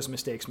to keep those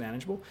mistakes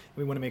manageable.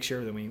 We want to make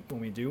sure that when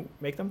we do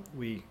make them,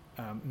 we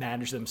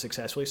manage them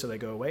successfully so they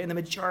go away. And the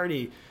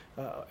majority,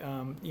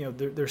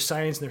 there's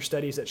science and there's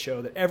studies that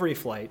show that every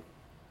flight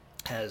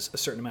has a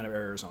certain amount of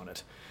errors on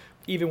it.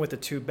 even with the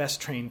two best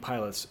trained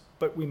pilots,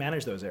 but we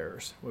manage those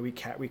errors. We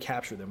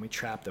capture them, we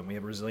trap them, we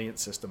have resilient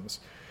systems.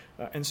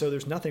 And so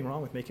there's nothing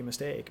wrong with making a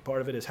mistake.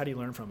 Part of it is how do you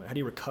learn from it? How do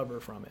you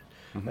recover from it?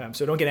 Mm-hmm.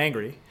 So don't get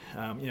angry.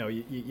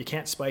 You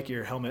can't spike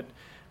your helmet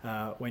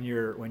when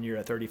you're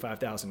at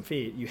 35,000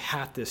 feet. You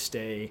have to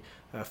stay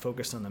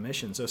focused on the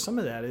mission. So some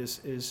of that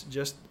is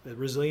just the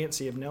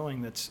resiliency of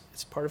knowing that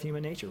it's part of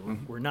human nature.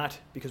 We're not,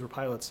 because we're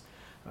pilots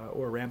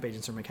or ramp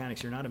agents or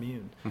mechanics, you're not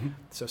immune.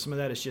 So some of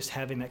that is just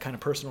having that kind of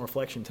personal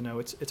reflection to know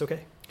it's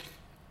okay.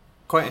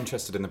 Quite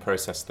interested in the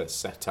process that's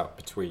set up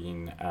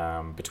between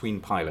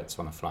pilots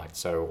on a flight.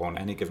 So on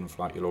any given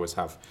flight, you'll always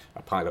have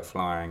a pilot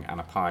flying and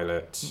a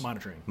pilot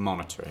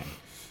monitoring.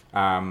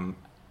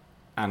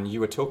 And you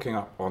were talking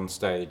up on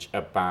stage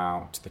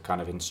about the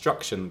kind of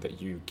instruction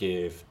that you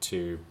give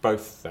to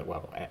both.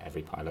 Well,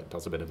 every pilot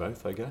does a bit of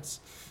both, I guess.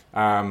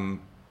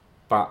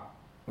 But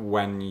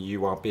when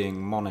you are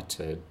being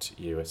monitored,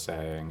 you were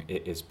saying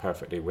it is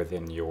perfectly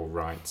within your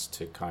rights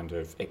to kind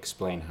of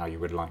explain how you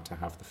would like to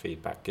have the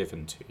feedback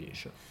given to you.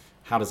 Sure.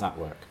 How does that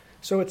work?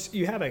 So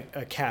you have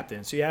a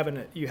captain. So you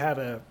have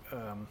a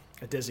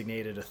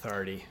designated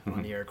authority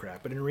on the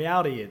aircraft, but in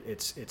reality,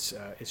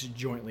 it's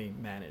jointly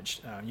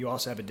managed. You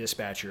also have a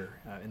dispatcher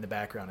in the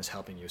background is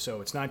helping you. So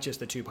it's not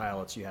just the two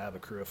pilots. You have a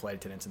crew of flight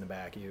attendants in the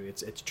back.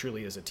 It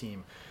truly is a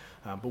team.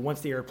 But once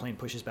the airplane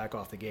pushes back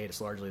off the gate,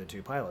 it's largely the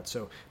two pilots.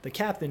 So the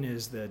captain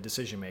is the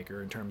decision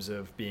maker in terms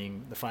of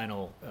being the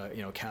final,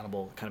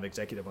 accountable kind of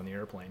executive on the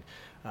airplane.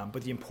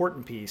 But the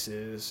important piece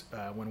is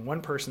when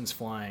one person's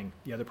flying,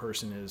 the other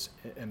person is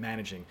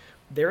managing.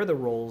 There, the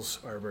roles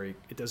are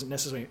it doesn't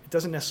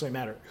necessarily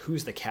matter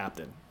who's the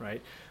captain,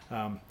 right?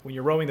 When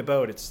you're rowing the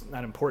boat, it's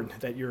not important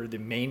that you're the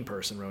main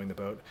person rowing the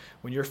boat.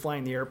 When you're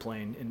flying the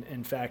airplane,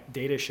 in fact,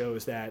 data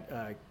shows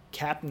that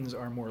captains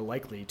are more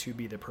likely to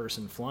be the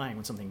person flying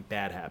when something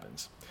bad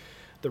happens.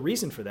 The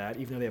reason for that,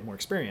 even though they have more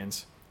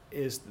experience,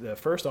 is the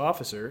first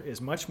officer is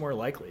much more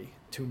likely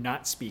to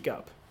not speak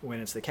up when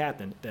it's the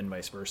captain than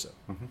vice versa.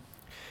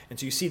 And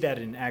so you see that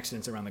in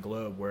accidents around the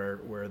globe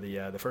where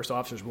the first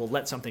officers will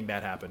let something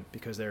bad happen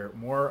because they're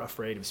more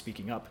afraid of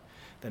speaking up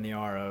than they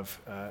are of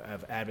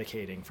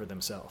advocating for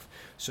themselves.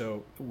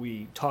 So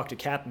we talk to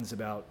captains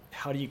about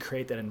how do you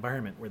create that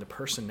environment where the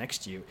person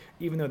next to you,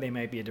 even though they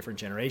might be a different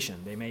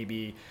generation, they may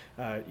be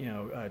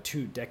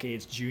 2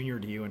 decades junior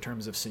to you in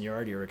terms of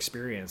seniority or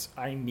experience,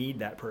 I need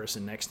that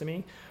person next to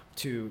me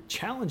to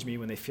challenge me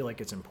when they feel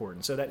like it's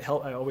important. So that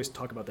I always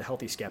talk about the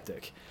healthy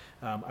skeptic.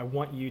 I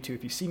want you to,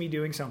 if you see me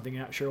doing something,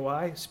 you're not sure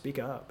why, speak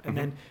up.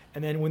 And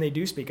then when they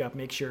do speak up,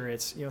 make sure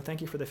it's,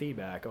 thank you for the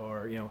feedback.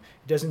 Or, it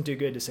doesn't do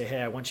good to say,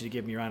 hey, I want you to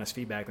give me your honest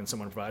feedback, then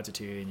someone provides it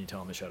to you and you tell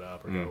them to shut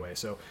up or go away.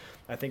 So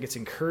I think it's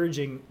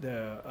encouraging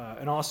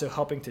and also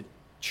helping to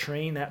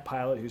train that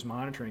pilot who's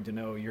monitoring to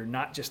know you're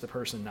not just the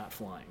person not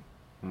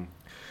flying.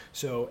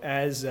 So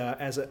as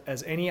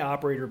any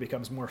operator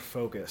becomes more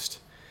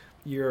focused,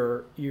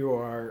 you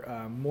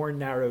are more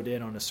narrowed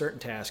in on a certain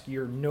task.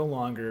 You're no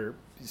longer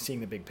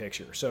seeing the big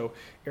picture. So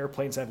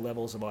airplanes have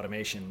levels of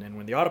automation, and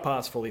when the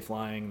autopilot's fully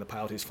flying, the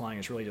pilot who's flying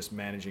is really just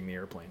managing the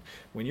airplane.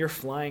 When you're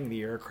flying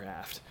the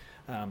aircraft,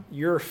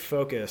 you're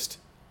focused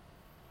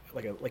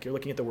like you're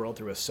looking at the world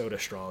through a soda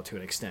straw to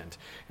an extent.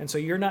 And so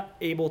you're not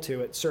able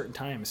to, at certain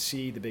times,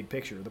 see the big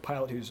picture. The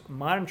pilot who's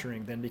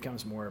monitoring then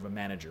becomes more of a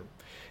manager.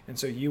 And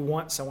so you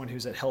want someone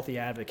who's a healthy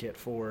advocate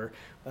for,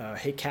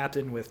 hey,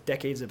 captain with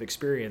decades of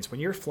experience. When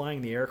you're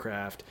flying the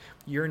aircraft,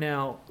 you're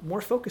now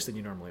more focused than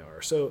you normally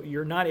are. So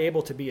you're not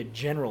able to be a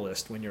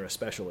generalist when you're a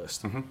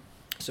specialist.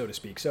 So to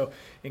speak. So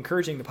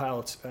encouraging the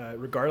pilots,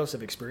 regardless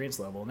of experience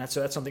level, and that's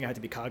something I have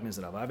to be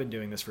cognizant of. I've been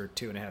doing this for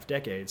 2.5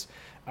 decades.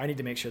 I need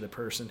to make sure the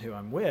person who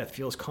I'm with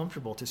feels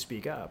comfortable to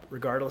speak up,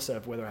 regardless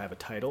of whether I have a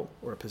title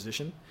or a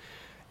position.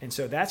 And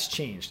so that's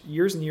changed.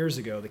 Years and years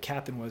ago, the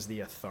captain was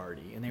the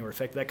authority, and they were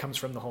effective. That comes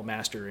from the whole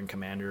master and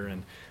commander.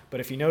 But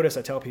if you notice,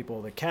 I tell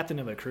people the captain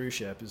of a cruise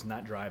ship is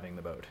not driving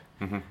the boat.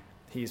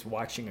 He's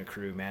watching a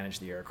crew manage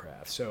the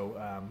aircraft.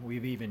 So we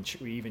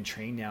even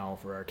train now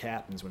for our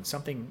captains when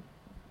something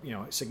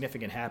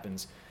significant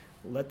happens,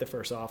 let the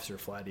first officer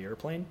fly the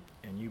airplane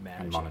and you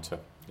manage and monitor.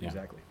 Yeah.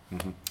 Exactly.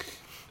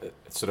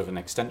 Sort of an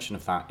extension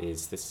of that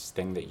is this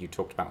thing that you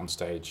talked about on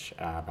stage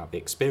about the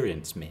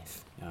experience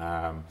myth.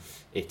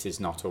 It is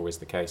not always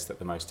the case that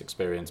the most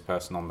experienced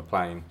person on the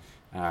plane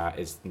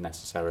is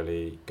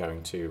necessarily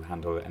going to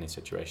handle any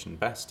situation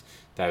best.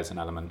 There's an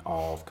element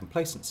of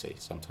complacency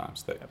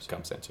sometimes that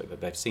comes into it, that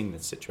they've seen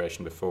this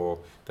situation before,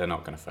 they're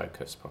not going to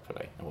focus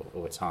properly,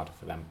 or it's harder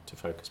for them to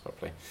focus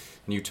properly.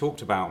 And you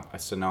talked about a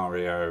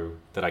scenario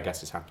that I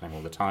guess is happening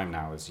all the time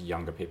now as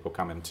younger people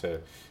come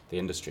into the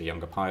industry,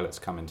 younger pilots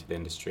come into the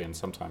industry, and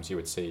sometimes you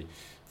would see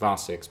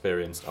vastly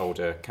experienced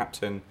older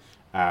captain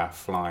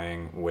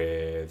flying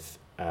with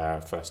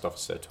first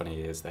officer 20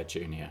 years their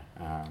junior,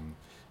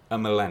 a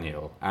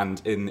millennial.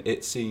 And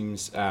it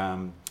seems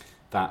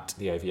that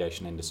the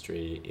aviation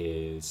industry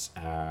is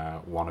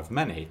one of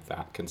many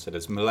that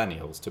considers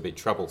millennials to be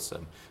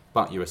troublesome.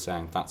 But you were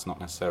saying that's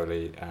not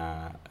necessarily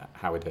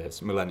how it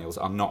is.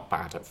 Millennials are not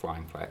bad at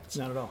flying planes.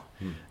 Not at all.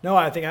 No,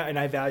 I think, and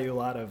I value a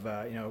lot of,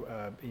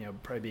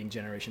 probably being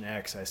Generation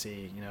X. I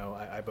see,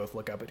 I both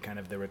look up at kind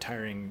of the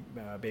retiring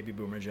baby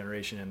boomer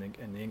generation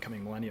and the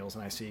incoming millennials,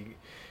 and I see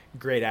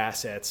great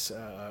assets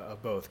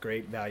of both,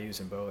 great values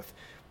in both.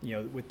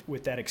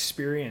 With that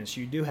experience,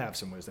 you do have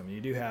some wisdom. You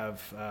do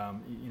have,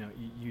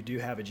 you do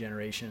have a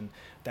generation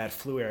that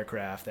flew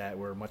aircraft that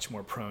were much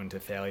more prone to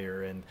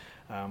failure, and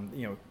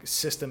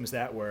systems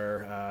that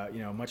were,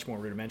 much more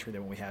rudimentary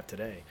than what we have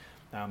today.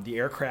 The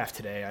aircraft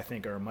today, I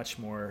think, are much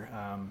more,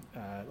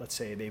 let's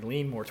say, they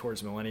lean more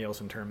towards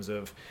millennials in terms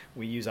of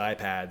we use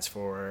iPads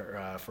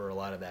for a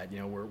lot of that.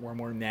 We're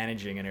more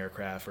managing an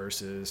aircraft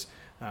versus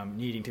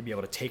needing to be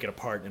able to take it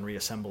apart and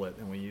reassemble it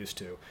than we used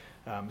to.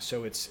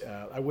 So it's,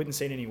 I wouldn't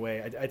say in any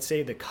way, I'd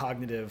say the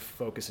cognitive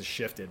focus has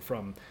shifted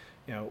from,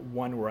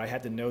 one where I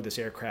had to know this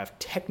aircraft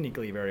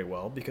technically very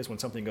well, because when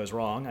something goes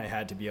wrong, I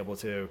had to be able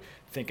to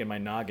think in my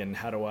noggin,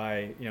 how do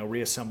I,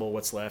 reassemble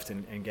what's left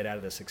and get out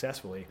of this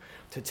successfully,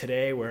 to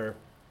today where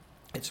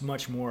it's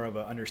much more of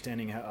a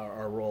understanding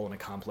our role in a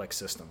complex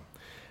system.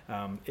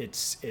 And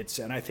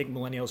I think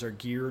millennials are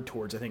geared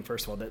towards, I think,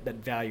 first of all, that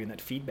value and that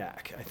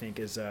feedback, I think,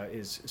 is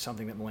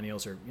something that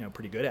millennials are,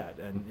 pretty good at.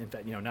 And in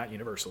fact, not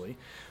universally,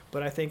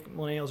 but I think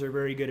millennials are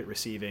very good at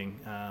receiving,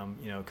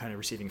 kind of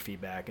receiving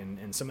feedback,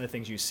 and some of the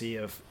things you see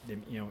of,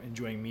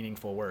 enjoying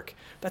meaningful work.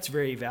 That's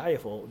very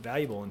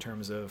valuable in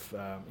terms of,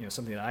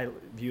 something that I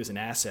view as an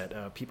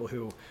asset. People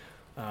who,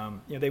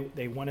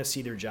 they want to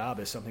see their job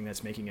as something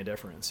that's making a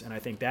difference. And I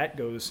think that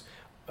goes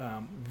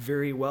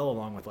very well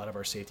along with a lot of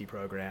our safety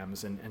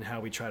programs and how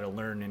we try to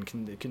learn,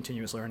 and the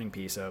continuous learning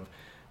piece of,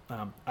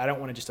 I don't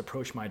want to just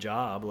approach my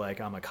job like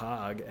I'm a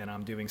cog and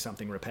I'm doing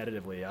something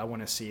repetitively. I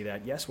want to see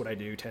that, yes, what I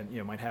do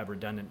might have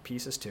redundant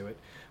pieces to it,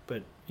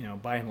 but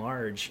by and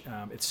large,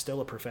 it's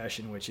still a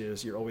profession which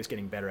is you're always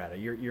getting better at it.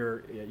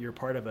 You're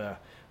part of a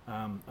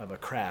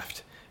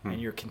craft, and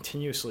you're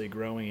continuously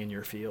growing in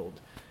your field.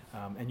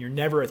 And you're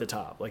never at the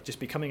top. Like, just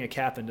becoming a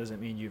captain doesn't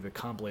mean you've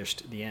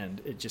accomplished the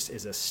end. It just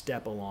is a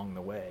step along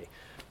the way.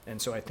 And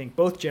so I think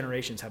both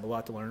generations have a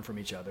lot to learn from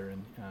each other.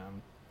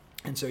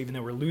 And so even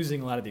though we're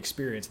losing a lot of the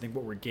experience, I think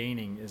what we're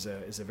gaining is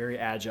a very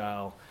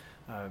agile,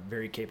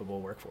 very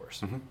capable workforce.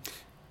 Mm-hmm.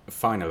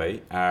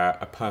 Finally,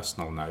 a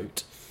personal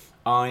note.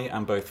 I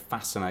am both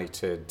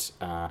fascinated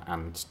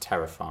and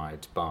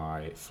terrified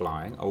by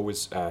flying. I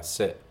always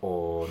sit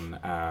on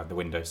the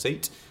window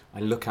seat. I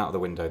look out the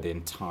window the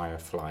entire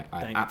flight.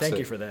 Thank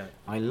you for that.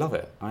 I love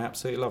it. I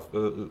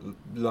absolutely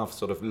love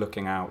sort of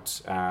looking out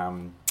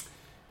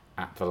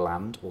at the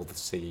land or the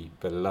sea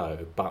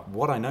below. But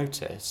what I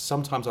notice,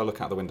 sometimes I look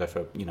out the window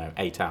for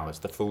 8 hours,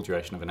 the full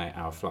duration of an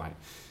 8-hour flight.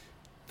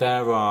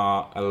 There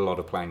are a lot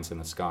of planes in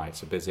the sky.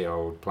 It's a busy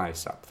old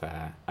place up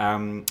there.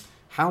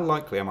 How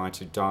likely am I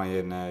to die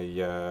in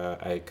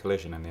a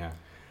collision in the air?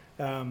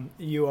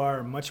 You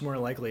are much more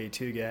likely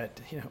to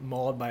get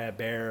mauled by a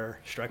bear,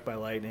 struck by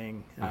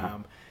lightning,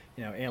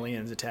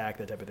 aliens attack,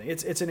 that type of thing.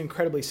 It's an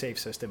incredibly safe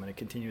system, and it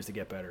continues to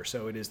get better.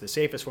 So it is the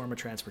safest form of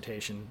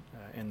transportation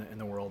in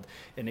the world,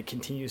 and it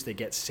continues to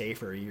get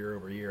safer year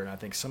over year. And I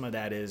think some of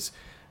that is,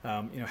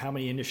 how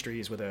many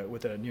industries with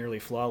a nearly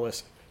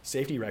flawless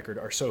safety record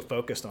are so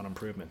focused on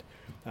improvement.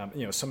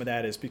 Some of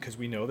that is because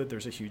we know that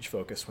there's a huge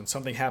focus. When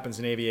something happens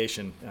in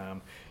aviation,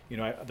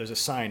 there's a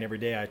sign every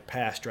day I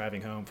pass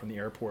driving home from the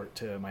airport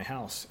to my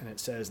house, and it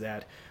says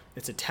that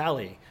it's a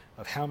tally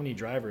of how many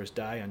drivers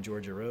die on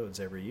Georgia roads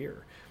every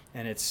year.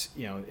 And it's,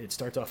 it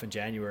starts off in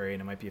January,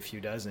 and it might be a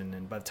few dozen,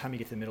 and by the time you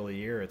get to the middle of the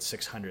year, it's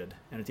 600,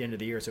 and at the end of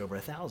the year, it's over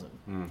 1,000.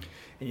 And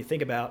you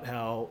think about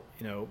how,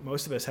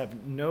 most of us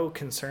have no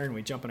concern.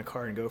 We jump in a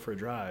car and go for a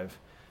drive.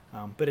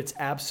 But it's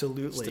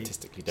absolutely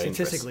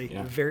statistically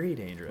very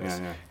dangerous.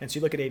 Yeah. And so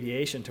you look at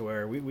aviation, to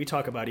where we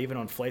talk about, even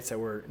on flights that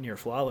were near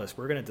flawless,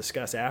 we're going to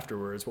discuss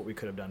afterwards what we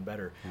could have done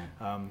better.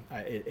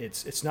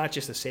 It's not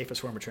just the safest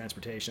form of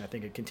transportation. I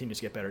think it continues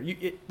to get better.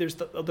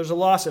 There's a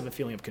loss of a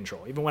feeling of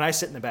control. Even when I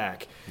sit in the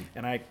back,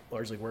 and I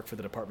largely work for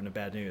the Department of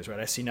Bad News, right?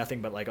 I see nothing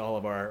but like all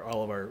of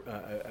our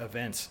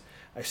events.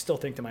 I still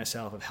think to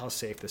myself of how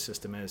safe the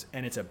system is,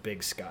 and it's a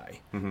big sky.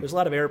 There's a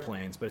lot of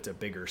airplanes, but it's a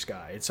bigger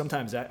sky. It's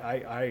sometimes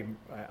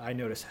I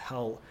notice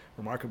how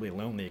remarkably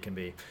lonely it can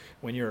be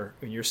when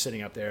you're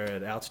sitting up there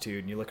at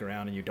altitude and you look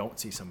around and you don't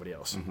see somebody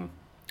else.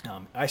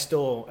 I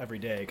still every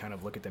day kind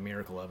of look at the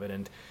miracle of it,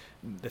 and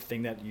the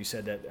thing that you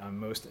said that I'm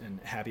most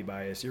happy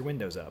by is your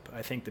window's up.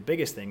 I think the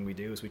biggest thing we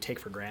do is we take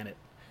for granted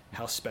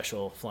how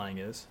special flying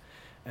is.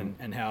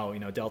 And how,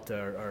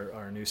 Delta,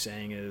 our new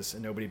saying is,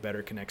 nobody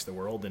better connects the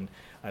world. And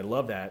I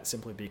love that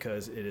simply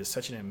because it is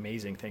such an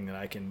amazing thing that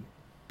I can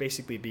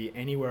basically be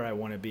anywhere I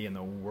want to be in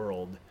the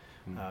world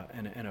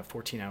in a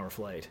 14-hour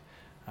flight.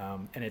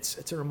 And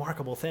it's a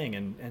remarkable thing.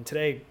 And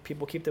today,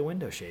 people keep the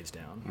window shades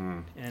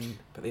down.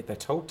 But they're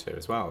told to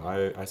as well.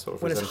 I sort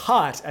of... When it's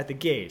hot at the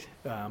gate.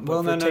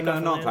 Not that.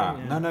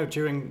 Yeah. No,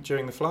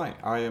 during the flight.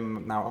 I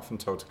am now often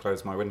told to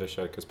close my window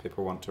shade because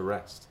people want to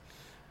rest.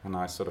 and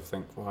I sort of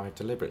think, well, I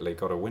deliberately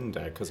got a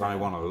window because I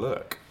want to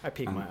look. I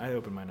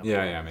opened mine up.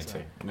 Yeah,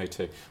 me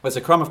too. Well, it's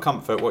a crumb of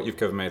comfort what you've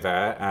given me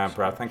there,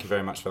 Brad. Thank you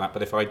very much for that.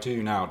 But if I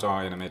do now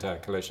die in a mid-air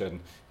collision,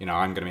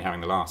 I'm going to be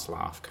having the last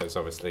laugh because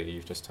obviously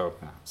you've just told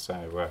me that. So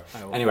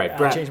anyway, I'll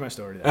Brad, change my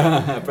story to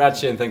that. Brad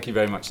Sheehan, thank you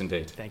very much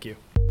indeed. Thank you.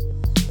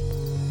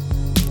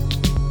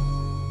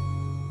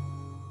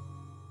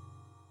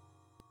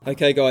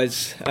 Okay,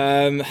 guys,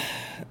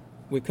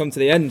 we've come to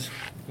the end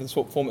of the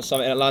Sport Performance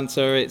Summit in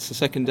Atlanta. It's the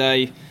second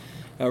day.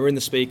 We're in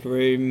the speaker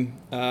room.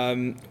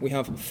 We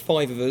have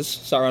 5 of us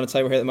sat around a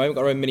table here at the moment. We've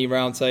got our own mini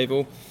round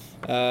table.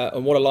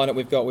 And what a lineup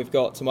we've got. We've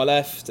got to my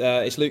left,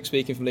 it's Luke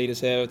speaking from Leaders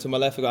here. To my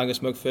left, we've got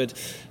Angus Mugford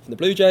from the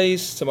Blue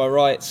Jays. To my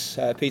right,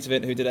 Peter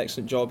Vint, who did an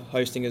excellent job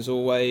hosting as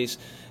always.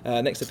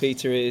 Next to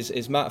Peter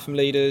is Matt from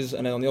Leaders.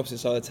 And then on the opposite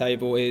side of the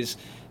table is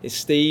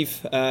Steve,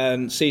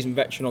 seasoned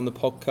veteran on the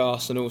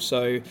podcast and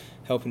also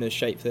helping us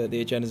shape the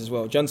agendas as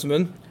well.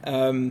 Gentlemen,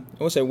 I want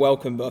to say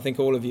welcome, but I think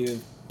all of you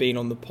have been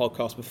on the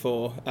podcast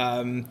before.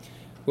 We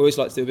always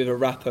like to do a bit of a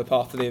wrap-up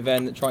after the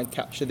event and try and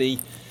capture the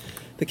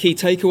key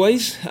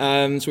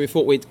takeaways. So we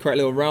thought we'd create a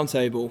little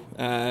roundtable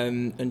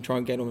and try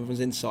and get on everyone's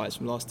insights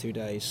from the last 2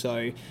 days.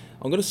 So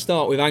I'm going to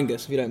start with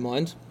Angus, if you don't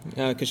mind,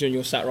 because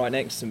you're sat right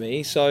next to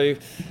me. So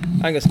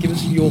Angus, give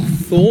us your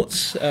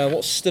thoughts,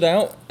 what stood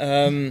out,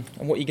 and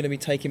what you're going to be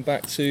taking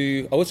back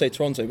to, I would say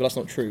Toronto, but that's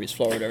not true, it's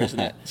Florida, isn't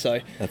it? So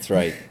That's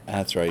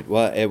right.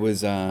 Well, it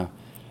was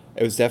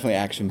definitely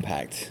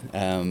action-packed,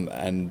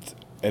 and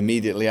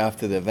immediately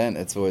after the event,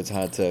 it's always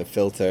hard to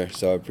filter.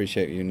 So I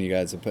appreciate you and you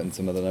guys are putting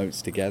some of the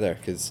notes together,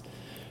 because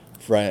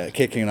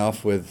kicking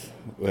off with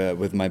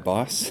my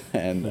boss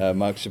and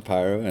Mark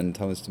Shapiro and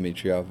Thomas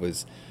Dimitrov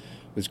was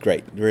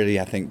great. Really,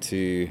 I think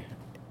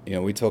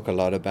we talk a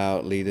lot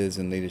about leaders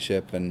and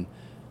leadership and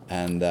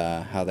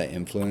how they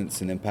influence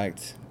and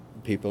impact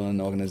people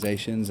and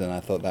organizations, and I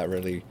thought that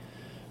really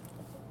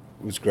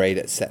was great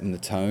at setting the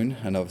tone.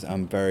 And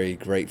I'm very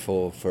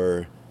grateful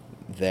for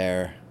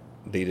their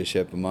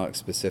leadership, and Mark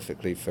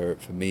specifically for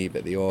me,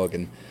 but the org,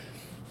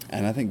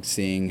 and I think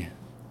seeing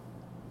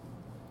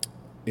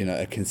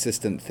a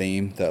consistent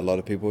theme that a lot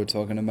of people were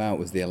talking about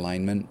was the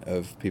alignment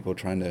of people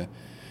trying to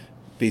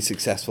be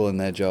successful in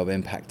their job,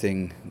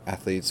 impacting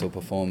athletes or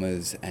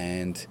performers,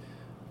 and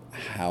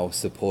how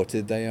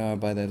supported they are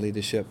by their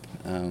leadership.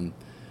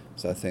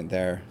 So I think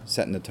they're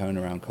setting the tone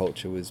around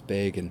culture was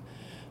big, and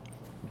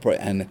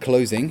the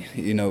closing,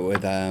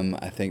 with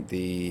I think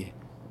the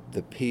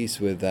piece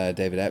with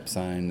David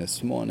Epstein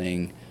this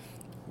morning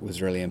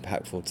was really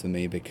impactful to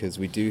me, because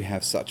we do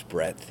have such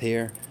breadth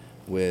here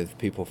with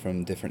people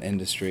from different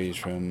industries,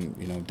 from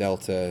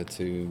Delta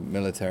to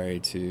military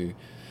to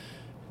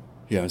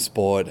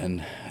sport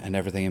and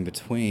everything in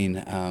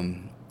between.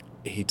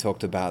 He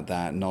talked about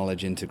that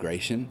knowledge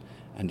integration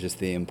and just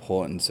the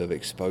importance of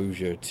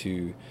exposure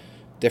to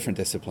different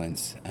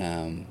disciplines.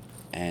 And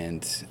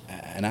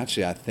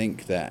actually, I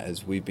think that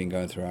as we've been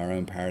going through our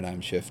own paradigm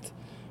shift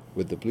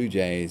with the Blue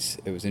Jays,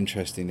 it was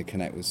interesting to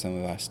connect with some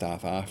of our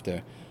staff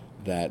after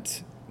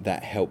that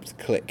helped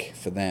click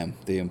for them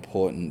the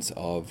importance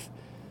of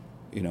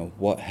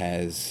what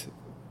has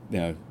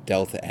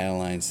Delta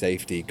Airlines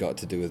safety got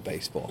to do with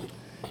baseball,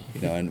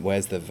 and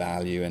where's the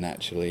value in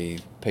actually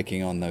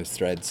picking on those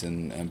threads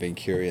and being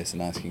curious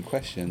and asking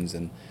questions,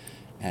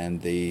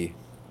 and the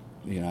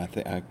I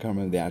can't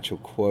remember the actual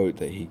quote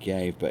that he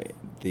gave, but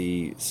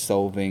the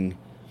solving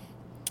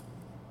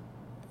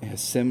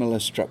similar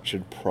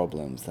structured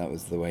problems, that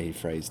was the way he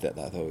phrased it,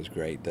 that I thought was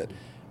great, that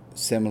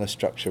similar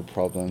structured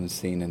problems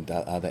seen in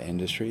other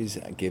industries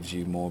gives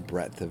you more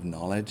breadth of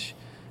knowledge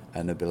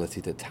and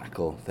ability to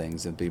tackle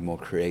things and be more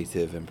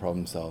creative in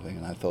problem solving.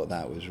 And I thought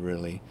that was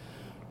really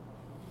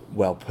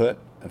well put,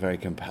 very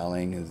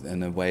compelling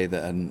in a way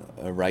that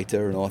a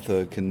writer, an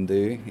author can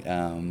do.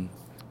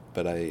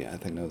 But I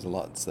think there was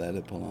lots there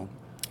to pull on.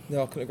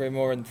 No, I couldn't agree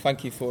more, and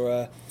thank you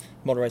for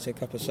moderating a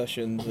couple of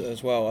sessions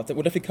as well. I think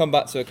we'll definitely come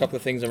back to a couple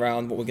of things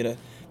around what we're going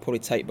to probably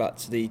take back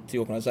to the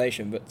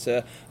organisation,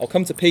 but I'll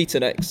come to Peter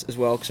next as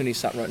well, because he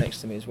sat right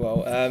next to me as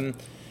well.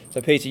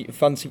 So Peter,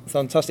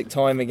 fantastic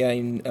time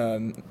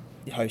again,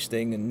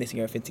 hosting and knitting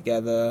everything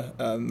together.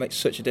 Makes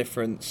such a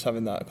difference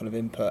having that kind of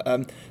input.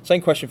 Same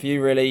question for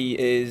you really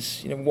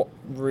is, what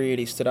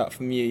really stood out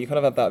from you? You kind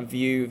of had that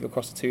view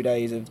across the 2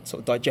 days of sort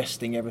of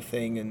digesting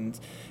everything and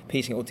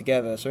piecing it all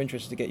together. So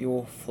interested to get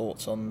your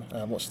thoughts on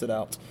what stood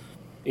out.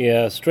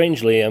 Yeah,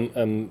 strangely, I'm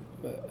going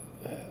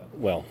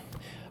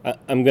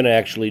to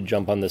actually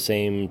jump on the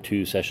same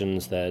 2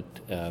 sessions that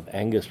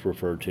Angus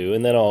referred to,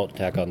 and then I'll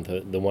tack on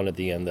the one at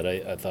the end that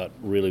I thought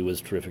really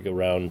was terrific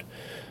around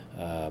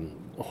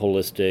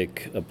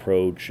holistic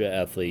approach,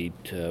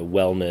 athlete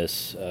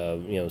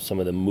wellness, some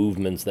of the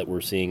movements that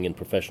we're seeing in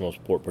professional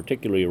sport,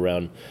 particularly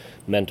around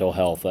mental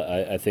health.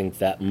 I think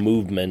that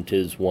movement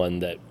is one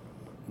that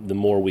the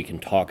more we can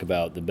talk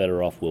about, the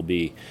better off we'll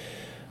be.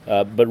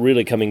 But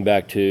really coming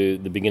back to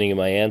the beginning of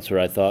my answer,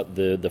 I thought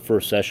the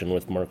first session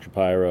with Mark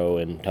Shapiro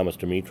and Thomas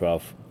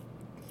Dimitrov,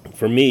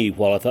 for me,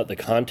 while I thought the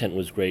content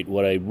was great,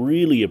 what I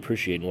really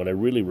appreciate and what I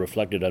really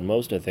reflected on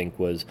most, I think,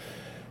 was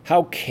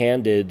how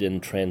candid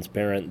and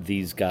transparent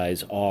these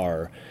guys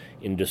are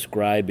in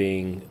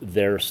describing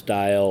their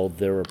style,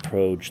 their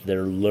approach,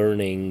 their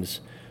learnings,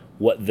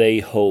 what they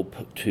hope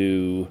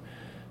to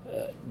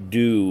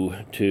do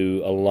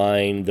to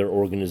align their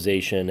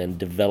organization and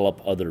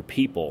develop other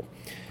people.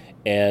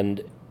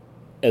 And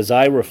as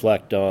I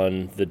reflect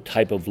on the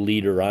type of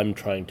leader I'm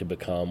trying to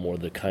become, or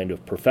the kind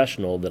of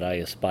professional that I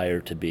aspire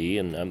to be,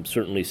 and I'm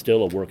certainly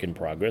still a work in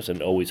progress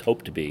and always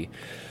hope to be,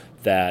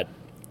 that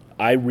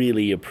I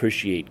really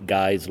appreciate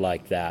guys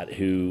like that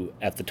who,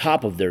 at the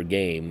top of their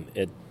game,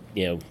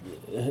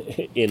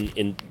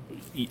 in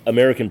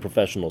American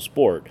professional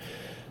sport,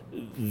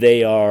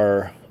 they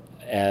are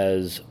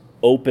as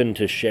open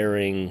to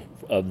sharing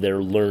of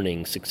their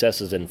learning,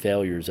 successes and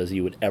failures, as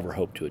you would ever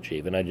hope to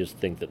achieve. And I just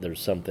think that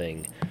there's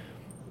something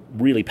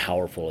really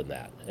powerful in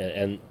that.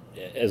 And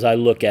as I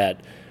look at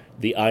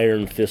the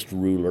iron fist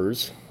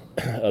rulers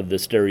of the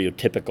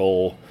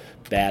stereotypical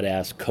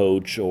badass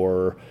coach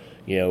or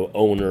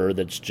owner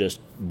that's just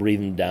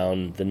breathing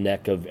down the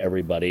neck of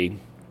everybody,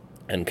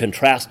 and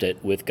contrast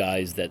it with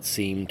guys that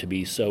seem to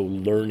be so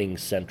learning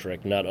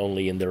centric, not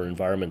only in their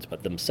environments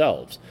but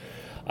themselves,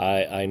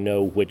 I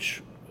know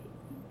which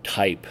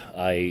type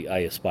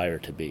I aspire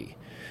to be.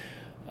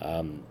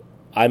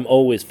 I'm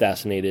always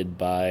fascinated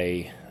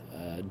by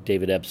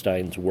David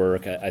Epstein's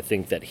work. I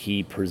think that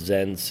he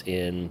presents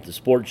in The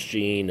Sports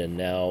Gene and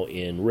now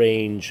in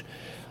Range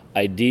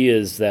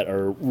ideas that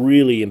are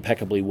really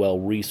impeccably well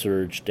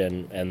researched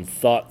and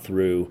thought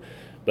through,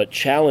 but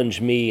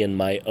challenge me in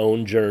my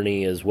own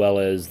journey as well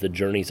as the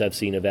journeys I've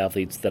seen of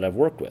athletes that I've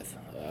worked with.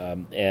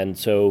 And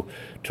so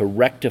to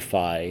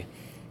rectify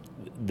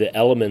the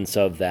elements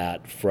of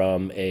that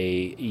from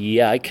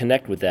I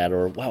connect with that,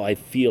 or wow, I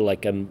feel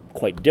like I'm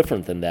quite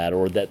different than that,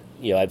 or that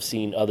I've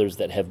seen others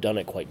that have done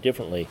it quite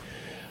differently.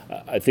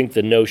 I think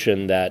the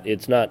notion that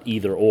it's not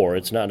either or,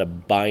 it's not a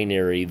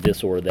binary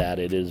this or that,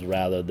 it is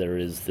rather there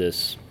is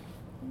this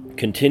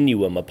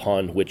continuum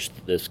upon which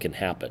this can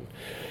happen.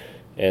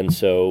 And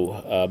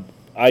so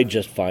I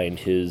just find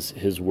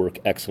his work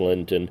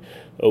excellent and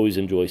always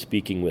enjoy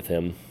speaking with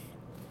him.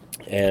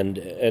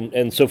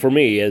 And so for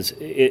me,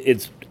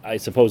 it's I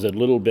suppose a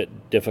little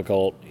bit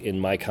difficult in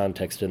my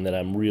context in that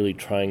I'm really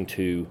trying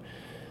to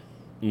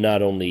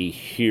not only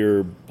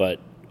hear but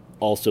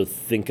also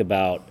think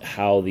about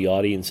how the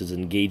audience is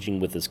engaging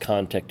with this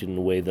content in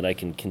a way that I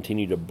can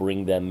continue to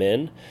bring them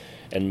in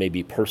and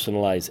maybe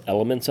personalize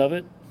elements of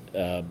it.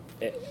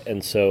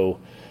 And so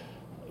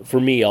for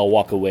me, I'll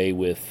walk away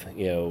with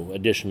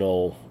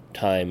additional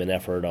time and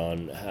effort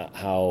on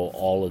how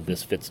all of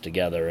this fits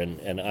together,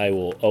 and I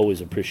will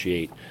always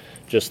appreciate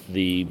just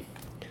the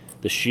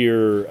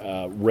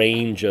sheer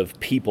range of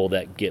people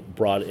that get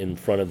brought in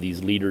front of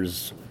these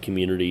leaders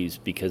communities,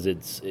 because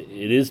it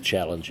is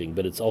challenging,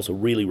 but it's also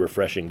really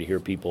refreshing to hear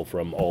people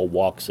from all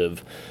walks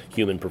of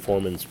human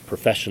performance,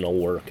 professional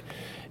work,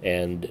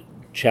 and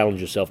challenge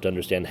yourself to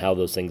understand how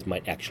those things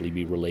might actually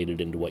be related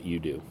into what you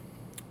do.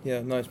 Yeah,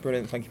 nice,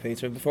 brilliant. Thank you,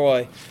 Peter. And before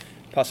I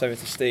pass over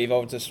to Steve,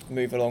 I'll just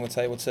move along the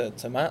table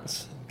to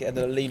Matt, get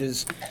the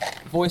leader's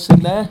voice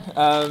in there.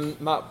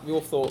 Matt,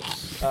 your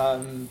thoughts?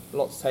 A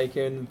lot to take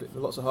in,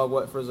 lots of hard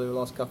work for us over the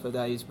last couple of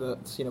days. But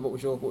what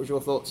was your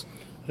thoughts?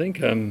 I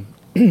think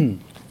it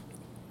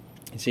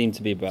seemed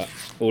to be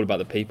all about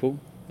the people.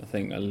 I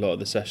think a lot of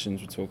the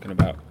sessions were talking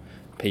about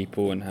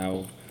people and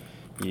how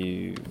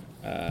you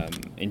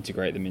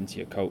integrate them into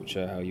your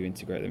culture, how you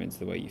integrate them into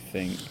the way you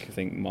think. I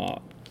think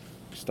Mark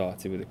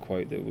started with a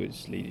quote that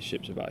was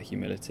leadership's about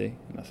humility,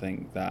 and I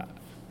think that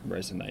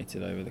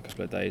resonated over the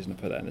couple of days, and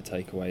I put that in the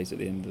takeaways at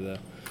the end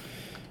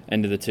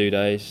of the 2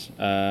 days.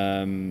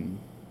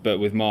 But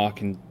with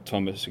Mark and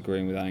Thomas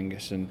agreeing with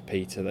Angus and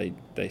Peter,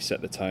 they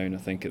set the tone. I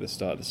think at the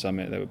start of the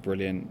summit they were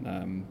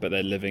brilliant, but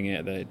they're living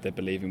it, they're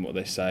believing what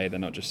they say, they're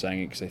not just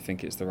saying it because they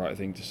think it's the right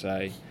thing to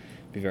say.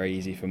 It'd be very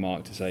easy for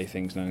Mark to say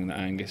things knowing that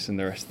Angus and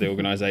the rest of the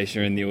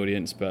organisation are in the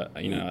audience, but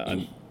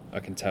I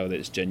can tell that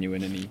it's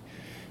genuine and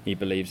he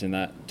believes in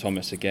that.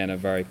 Thomas, again, a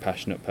very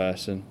passionate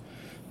person.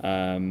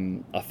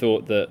 I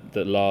thought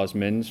that Lars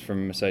Mins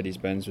from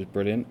Mercedes-Benz was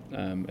brilliant.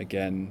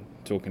 Again,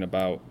 talking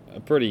about a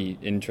pretty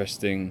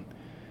interesting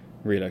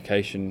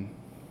relocation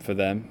for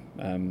them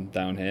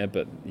down here,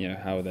 but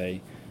how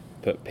they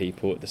put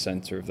people at the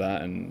centre of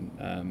that,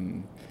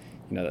 and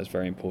that's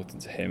very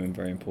important to him and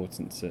very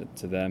important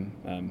to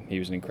them. He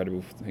was an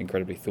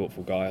incredibly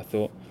thoughtful guy, I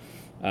thought.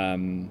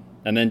 And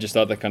then just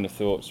other kind of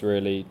thoughts,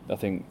 really. I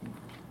think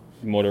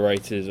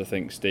moderators, I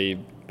think Steve,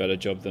 better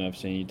job than I've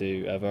seen you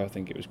do ever. I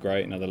think it was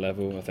great, another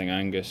level. I think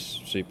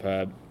Angus,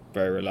 superb,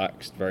 very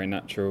relaxed, very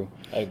natural.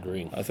 I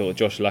agree. I thought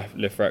Josh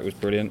Lifrak was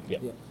brilliant. Yeah.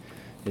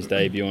 His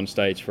debut on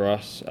stage for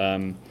us.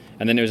 And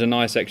then it was a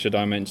nice extra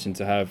dimension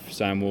to have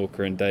Sam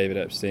Walker and David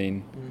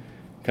Epstein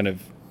kind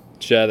of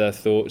share their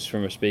thoughts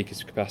from a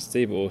speaker's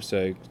capacity, but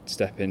also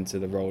step into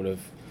the role of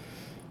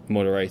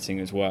moderating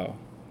as well.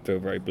 Feel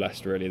very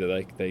blessed, really,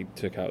 that they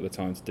took out the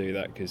time to do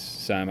that, because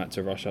Sam had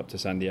to rush up to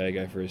San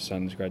Diego for his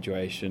son's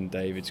graduation.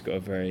 David's got a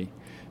very,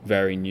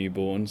 very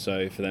newborn,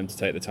 so for them to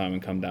take the time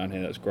and come down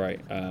here, that's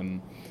great.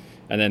 And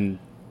And then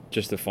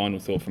just the final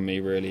thought from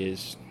me really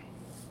is,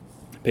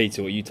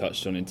 Peter, what you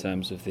touched on in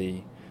terms of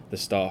the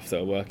staff that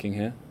are working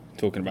here,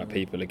 talking about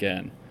people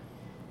again,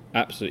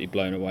 absolutely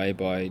blown away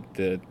by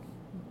the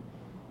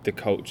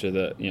culture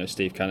that, you know,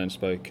 Steve Cannon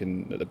spoke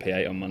at the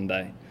P8 on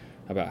Monday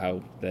about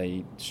how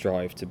they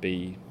strive to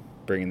be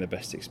bringing the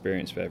best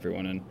experience for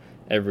everyone, and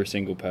every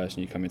single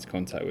person you come into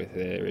contact with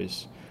here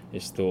is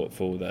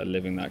thoughtful. They're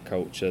living that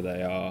culture.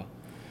 They are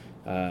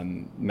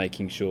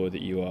making sure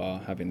that you are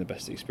having the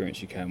best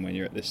experience you can when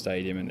you're at this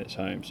stadium and it's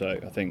home. So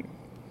I think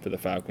for the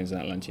Falcons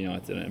and Atlanta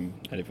United and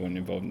everyone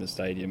involved in the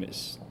stadium,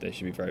 they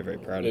should be very, very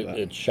proud of that.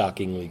 It's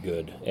shockingly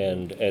good,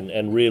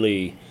 and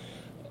really,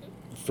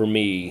 for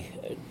me,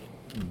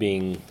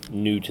 being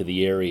new to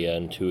the area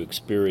and to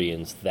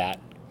experience that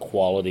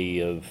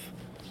quality of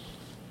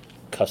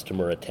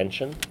customer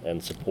attention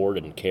and support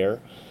and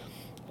care,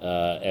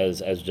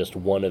 as just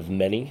one of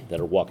many that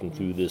are walking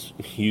through this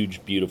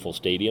huge, beautiful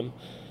stadium,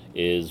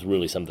 is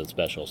really something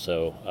special.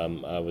 So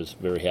I was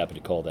very happy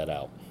to call that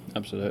out.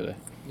 Absolutely.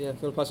 Yeah, I'm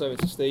going to pass over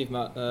to Steve,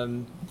 Matt.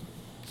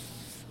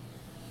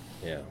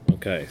 Yeah.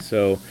 Okay.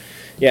 So,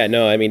 yeah.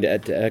 No. I mean,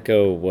 to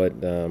echo what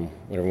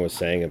everyone was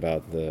saying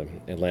about the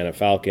Atlanta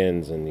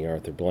Falcons and the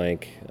Arthur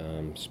Blank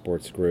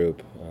Sports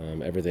Group,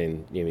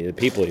 everything. I mean, the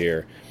people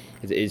here.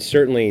 It's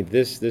certainly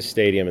this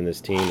stadium and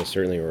this team is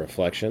certainly a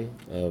reflection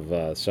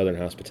of Southern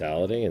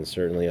hospitality and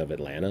certainly of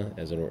Atlanta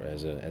as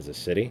a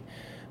city.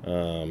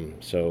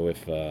 So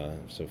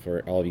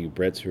for all of you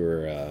Brits who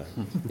are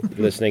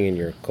listening in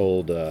your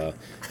cold, I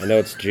know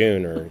it's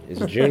June, or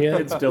is it June yet?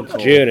 It's still cold.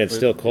 June, it's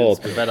still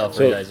cold. We've had our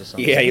 3 days of sun.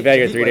 Yeah, you've had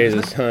your 3 days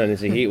of sun.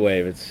 It's a heat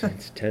wave.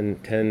 It's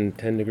 10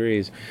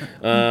 degrees.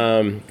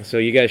 So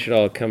you guys should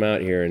all come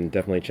out here and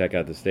definitely check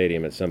out the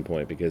stadium at some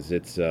point, because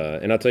it's,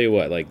 and I'll tell you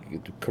what, like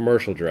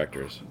commercial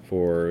directors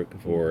for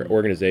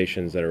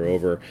organizations that are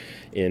over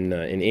in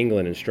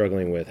England and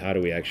struggling with how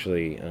do we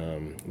actually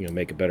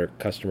make a better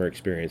customer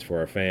experience for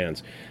our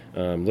fans,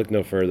 look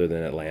no further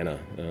than Atlanta,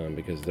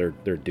 because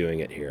they're doing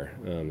it here.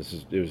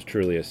 It was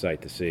truly a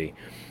sight to see.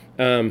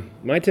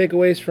 My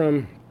takeaways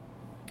from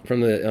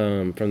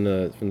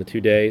the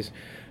 2 days,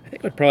 I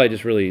think I'd probably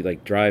just really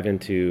like drive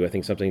into, I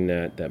think, something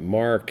that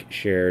Mark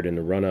shared in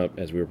the run up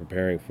as we were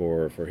preparing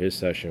for his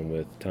session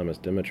with Thomas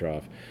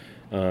Dimitrov.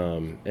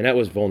 And that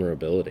was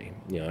vulnerability.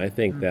 I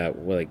think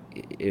that, like,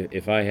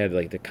 if I had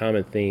like the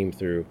common theme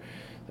through,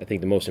 I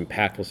think the most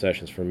impactful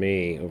sessions for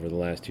me over the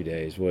last 2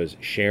 days was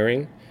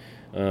sharing,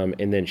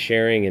 and then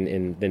sharing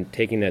and then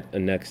taking that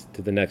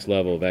to the next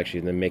level of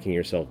actually then making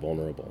yourself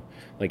vulnerable.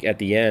 Like at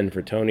the end,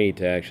 for Tony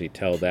to actually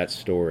tell that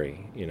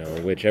story,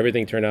 which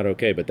everything turned out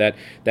okay, but that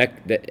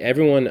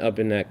everyone up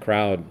in that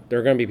crowd, there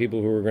are going to be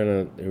people who are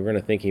going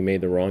to think he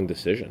made the wrong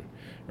decision.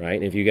 Right?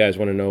 And if you guys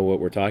want to know what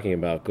we're talking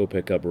about, go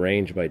pick up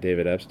Range by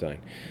David Epstein.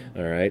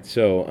 All right.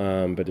 So,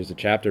 but there's a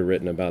chapter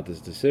written about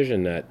this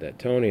decision that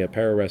Tony, a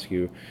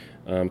pararescue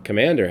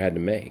commander, had to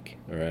make.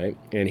 All right.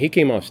 And he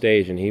came off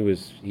stage and he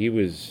was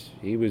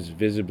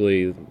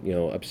visibly,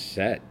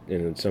 upset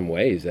in some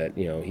ways that,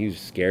 he was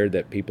scared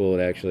that people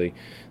would actually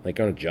like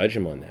going to judge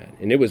him on that.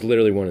 And it was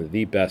literally one of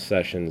the best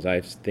sessions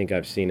I think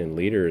I've seen in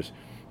leaders,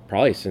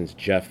 probably since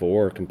Jeff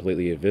Orr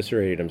completely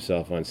eviscerated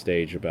himself on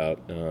stage about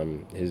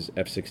his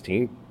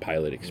F-16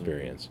 pilot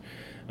experience.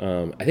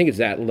 I think it's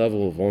that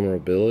level of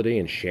vulnerability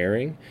and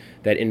sharing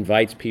that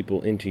invites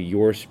people into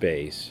your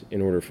space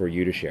in order for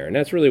you to share. And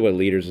that's really what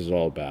Leaders is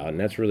all about. And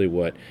that's really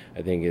what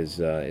I think is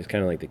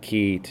kind of like the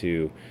key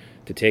to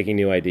taking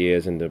new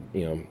ideas and to,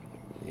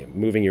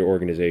 moving your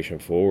organization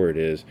forward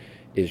is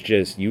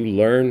just you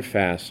learn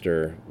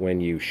faster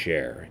when you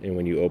share and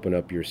when you open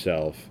up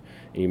yourself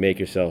and you make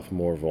yourself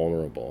more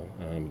vulnerable.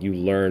 You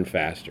learn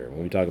faster.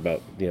 When we talk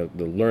about the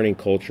learning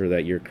culture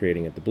that you're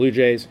creating at the Blue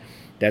Jays,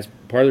 that's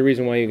part of the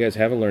reason why you guys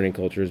have a learning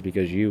culture, is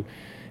because you,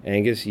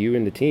 Angus, you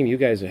and the team, you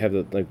guys have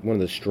one of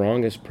the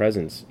strongest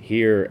presence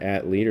here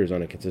at Leaders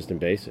on a consistent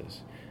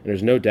basis. And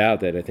there's no doubt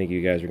that I think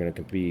you guys are going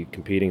to be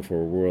competing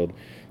for World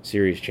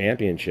Series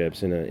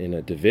championships in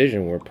a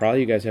division where probably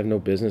you guys have no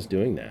business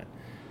doing that.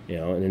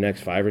 In the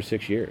next 5 or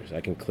 6 years.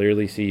 I can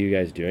clearly see you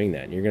guys doing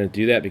that. And you're going to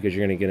do that because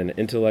you're going to get an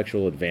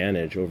intellectual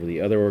advantage over the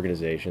other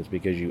organizations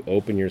because you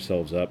open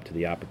yourselves up to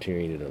the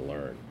opportunity to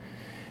learn.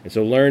 And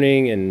so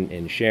learning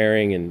and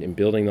sharing and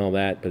building all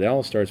that, but it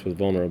all starts with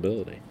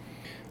vulnerability.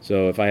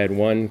 So if I had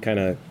one kind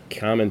of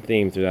common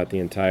theme throughout the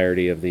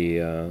entirety of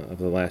the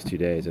last 2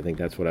 days, I think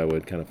that's what I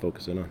would kind of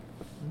focus in on.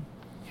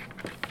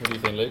 What do you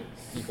think, Luke?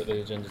 You put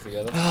the agenda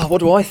together. What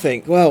do I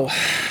think? Well,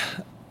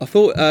 I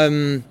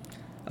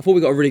thought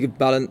we got a really good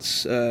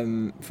balance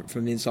from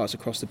the insights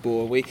across the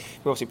board. We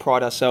obviously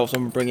pride ourselves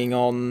on bringing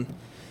on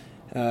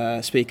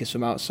speakers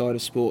from outside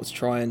of sports to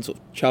try and sort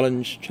of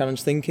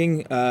challenge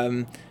thinking.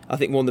 I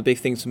think one of the big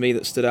things for me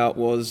that stood out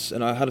was,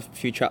 and I had a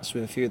few chats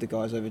with a few of the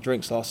guys over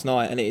drinks last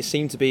night, and it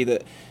seemed to be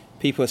that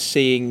people are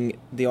seeing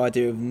the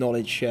idea of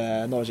knowledge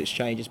share, knowledge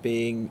exchange as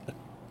being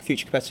a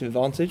future competitive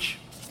advantage.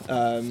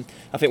 I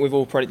think we've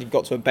all probably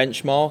got to a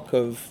benchmark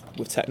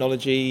with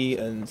technology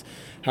and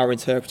how we're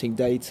interpreting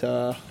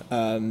data,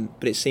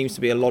 but it seems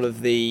to be a lot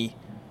of the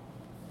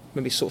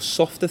maybe sort of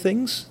softer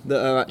things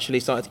that are actually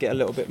starting to get a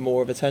little bit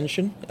more of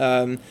attention.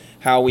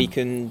 How we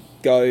can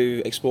go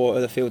explore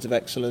other fields of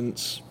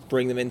excellence,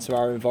 bring them into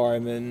our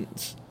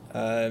environment,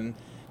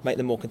 make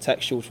them more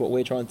contextual to what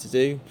we're trying to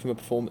do from a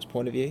performance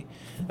point of view.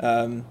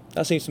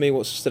 That seems to me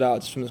what stood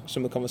out just from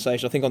some of the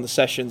conversation. I think on the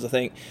sessions, I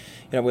think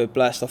we're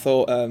blessed. I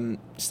thought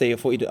Steve,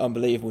 I thought you did an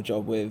unbelievable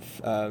job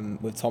with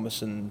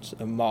Thomas and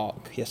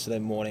Mark yesterday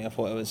morning. I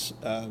thought it was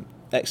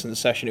excellent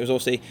session. It was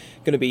obviously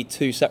going to be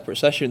 2 separate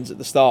sessions at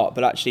the start,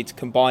 but actually to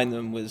combine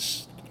them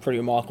was pretty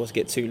remarkable, to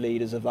get 2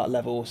 leaders of that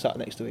level sat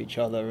next to each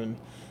other, and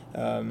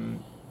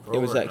it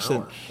was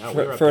excellent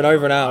for an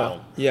over an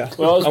hour. Yeah.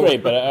 Well, it was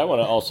great, but I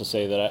want to also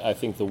say that I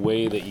think the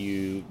way that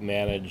you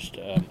managed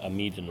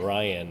Amit and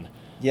Ryan,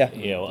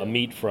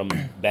 Amit from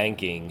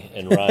banking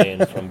and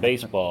Ryan from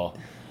baseball,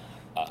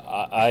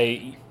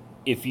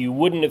 if you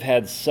wouldn't have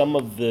had some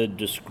of the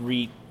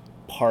discrete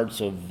parts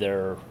of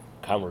their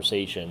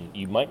conversation,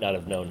 you might not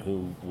have known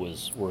who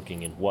was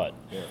working in what.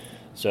 Yeah.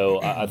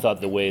 So I thought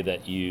the way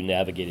that you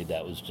navigated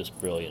that was just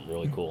brilliant,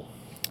 really cool.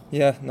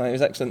 Yeah, no, it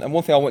was excellent. And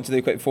one thing I want to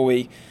do quick before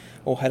we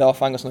all head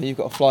off, Angus, I know you've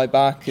got to fly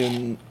back,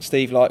 and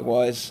Steve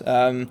likewise,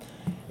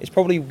 it's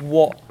probably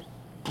what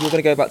you're going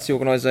to go back to the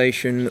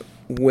organisation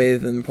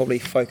with and probably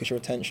focus your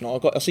attention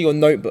on. I see your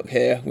notebook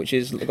here, which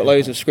is got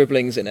loads of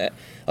scribblings in it.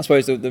 I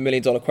suppose the $1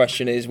 million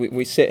question is,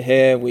 we sit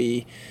here,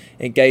 we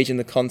engage in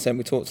the content,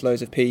 we talk to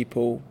loads of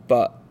people,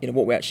 but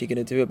what we're actually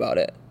going to do about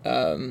it.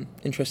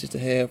 Interested to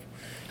hear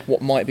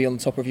what might be on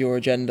the top of your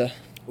agenda.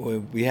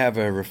 Well, we have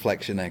a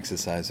reflection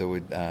exercise, so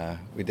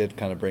we did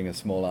kind of bring a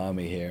small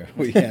army here.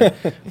 We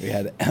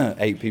had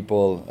 8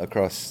 people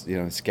across,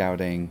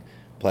 scouting,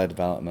 player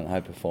development, high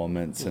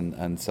performance,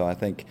 and so I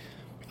think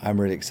I'm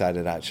really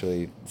excited to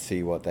actually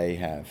see what they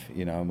have,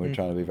 and we're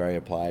trying to be very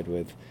applied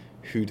with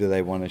who do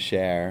they want to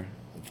share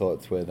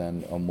thoughts with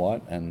and on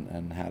what,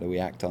 and how do we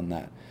act on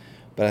that.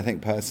 But I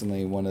think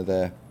personally, one of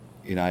the,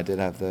 I did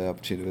have the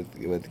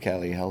opportunity with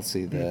Kelly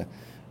Halsey, the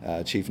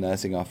chief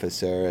nursing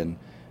officer, and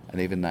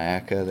even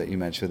Nyaka that you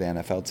mentioned with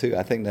the NFL too.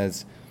 I think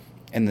there's,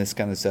 in this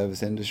kind of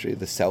service industry,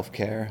 the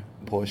self-care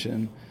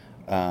portion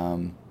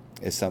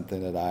is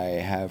something that I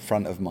have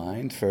front of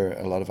mind for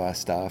a lot of our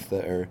staff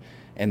that are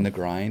in the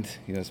grind,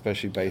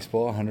 especially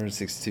baseball.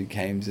 162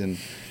 games in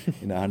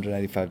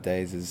 185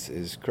 days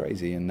is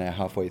crazy, and they're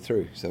halfway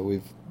through. So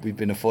we've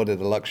been afforded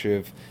the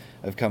luxury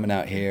of coming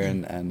out here,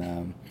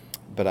 and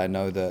but I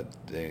know that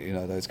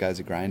those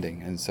guys are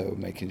grinding, and so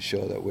making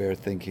sure that we're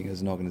thinking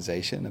as an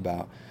organization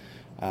about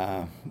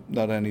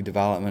not only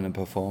development and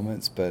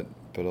performance, but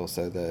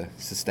also the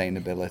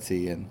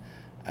sustainability, and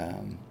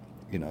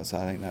so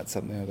I think that's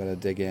something I've got to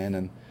dig in.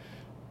 And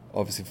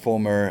obviously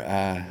former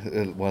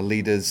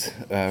leaders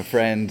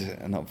friend,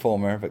 not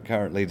former but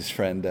current leaders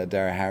friend,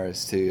 Dara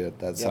Harris too.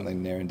 That's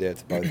something near and dear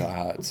to both our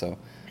hearts, so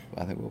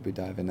I think we'll be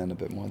diving in a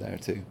bit more there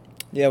too.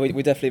 Yeah, we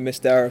definitely miss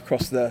Dara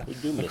across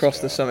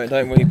the summit,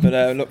 don't we?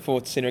 But look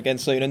forward to seeing her again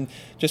soon. And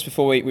just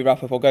before we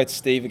wrap up, I'll go to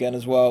Steve again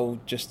as well,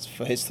 just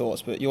for his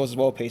thoughts. But yours as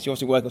well, Pete. You're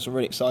obviously working on some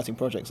really exciting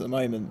projects at the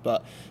moment.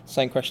 But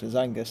same question as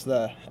Angus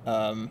there.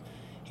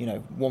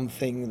 One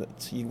thing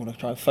that you want to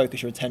try and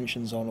focus your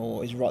attentions on,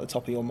 or is right at the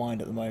top of your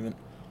mind at the moment?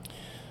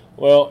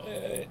 Well,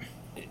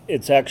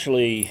 it's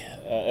actually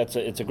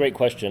it's a great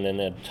question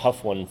and a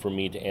tough one for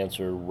me to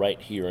answer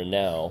right here and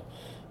now.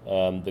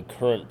 The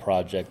current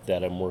project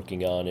that I'm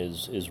working on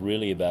is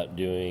really about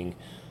doing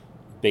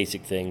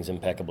basic things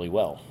impeccably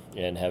well,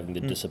 and having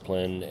the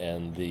discipline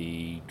and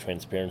the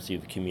transparency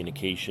of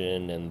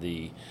communication and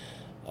the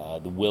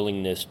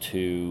willingness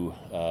to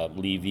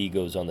leave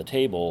egos on the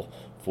table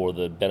for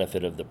the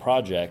benefit of the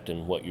project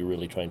and what you're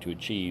really trying to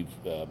achieve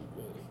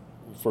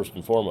first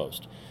and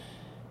foremost.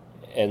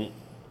 And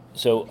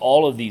so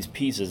all of these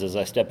pieces, as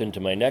I step into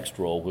my next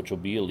role, which will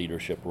be a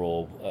leadership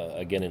role,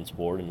 again in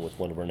sport and with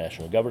one of our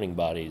national governing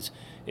bodies,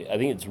 I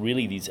think it's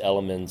really these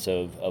elements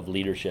of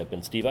leadership.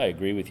 And Steve, I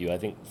agree with you. I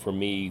think for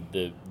me,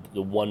 the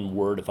one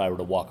word, if I were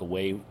to walk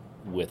away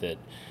with it,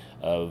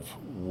 of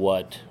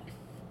what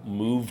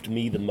moved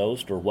me the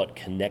most or what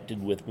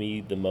connected with me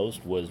the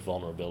most was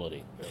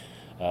vulnerability.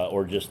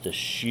 Or just the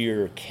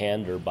sheer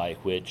candor by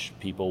which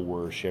people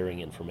were sharing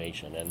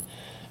information.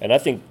 And I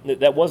think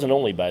that wasn't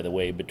only, by the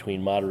way,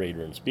 between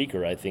moderator and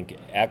speaker. I think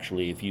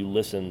actually if you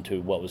listen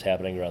to what was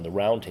happening around the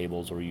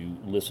roundtables, or you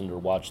listened or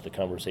watched the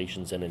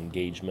conversations and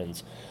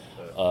engagements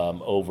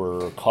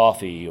over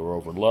coffee or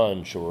over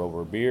lunch or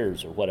over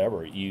beers or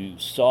whatever, you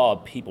saw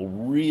people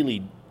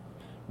really,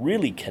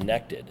 really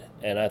connected.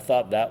 And I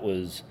thought that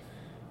was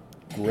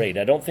great.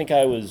 I don't think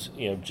I was,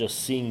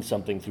 just seeing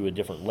something through a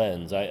different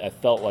lens. I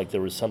felt like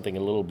there was something a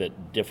little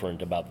bit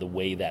different about the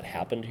way that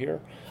happened here,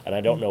 and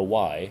I don't know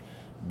why,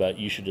 but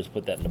you should just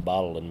put that in a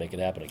bottle and make it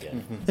happen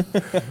again.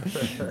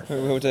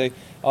 We'll do.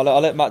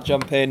 I'll let Matt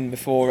jump in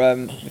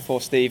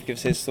before Steve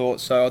gives his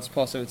thoughts, so I'll just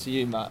pass over to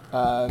you, Matt.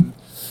 I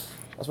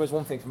suppose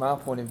one thing from our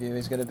point of view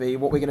is going to be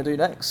what we're going to do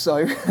next.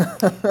 So,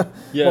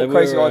 what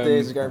crazy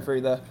ideas are going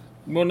through there?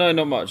 Well, no,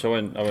 not much. I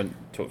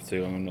won't talk talk for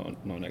too long. I'm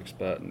not an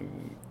expert,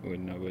 and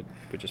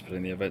we're just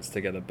putting the events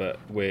together. But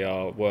we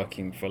are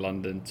working for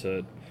London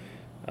to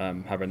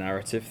have a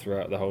narrative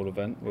throughout the whole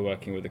event. We're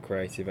working with a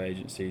creative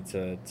agency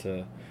to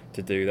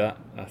do that.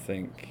 I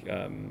think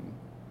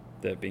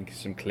there have been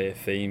some clear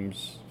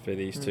themes for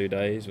these 2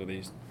 days, or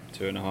these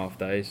 2.5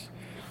 days.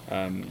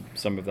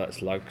 Some of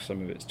that's luck,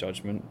 some of it's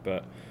judgment,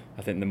 but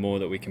I think the more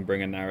that we can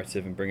bring a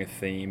narrative and bring a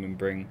theme and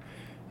bring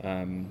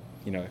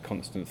a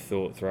constant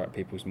thought throughout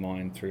people's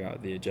mind,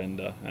 throughout the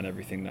agenda and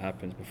everything that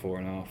happens before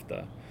and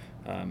after,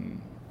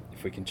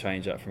 if we can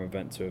change that from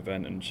event to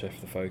event and shift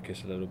the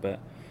focus a little bit.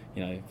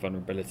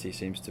 Vulnerability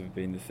seems to have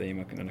been the theme,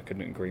 and I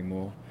couldn't agree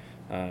more.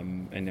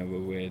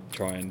 We're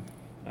trying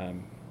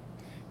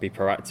be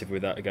proactive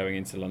with that going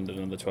into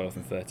London on the 12th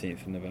and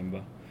 13th of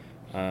November,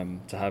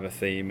 to have a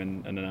theme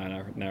and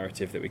a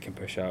narrative that we can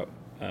push out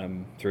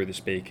through the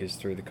speakers,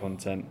 through the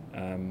content,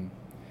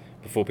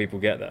 before people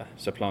get there.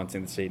 So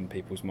planting the seed in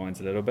people's minds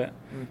a little bit,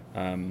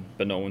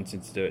 but not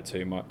wanting to do it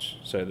too much,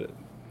 so that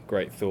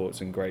great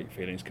thoughts and great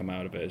feelings come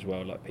out of it as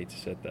well, like Peter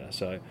said there.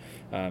 So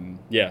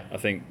I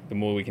think the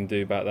more we can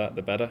do about that,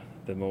 the better.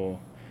 The more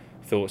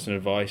thoughts and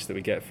advice that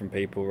we get from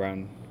people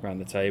around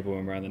the table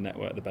and around the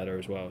network, the better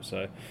as well.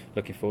 So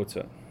looking forward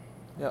to it.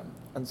 Yeah,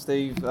 and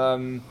Steve,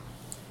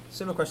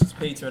 similar question to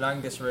Peter and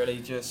Angus, really.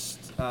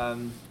 Just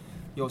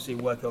you're obviously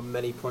working on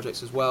many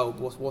projects as well.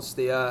 What's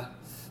the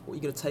what are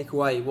you going to take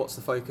away? What's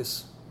the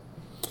focus?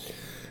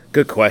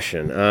 Good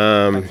question.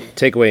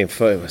 Takeaway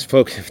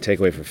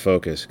for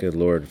focus. Good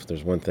Lord, if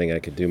there's one thing I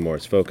could do more,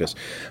 it's focus.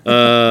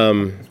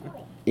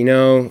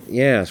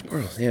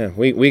 Squirrels. Yeah,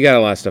 we got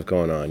a lot of stuff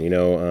going on.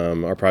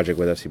 Our project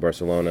with FC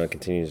Barcelona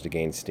continues to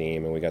gain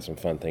steam, and we got some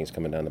fun things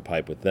coming down the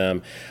pipe with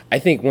them. I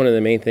think one of the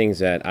main things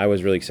that I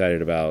was really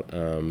excited about,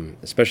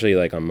 especially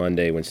like on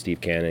Monday when Steve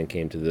Cannon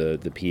came to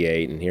the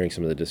P8 and hearing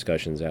some of the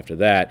discussions after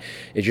that,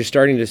 is you're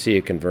starting to see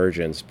a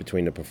convergence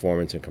between the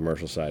performance and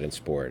commercial side in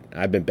sport.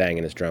 I've been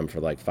banging this drum for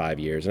like 5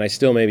 years, and I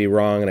still may be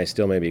wrong, and I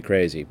still may be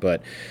crazy,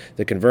 but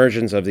the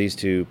convergence of these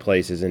two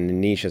places and the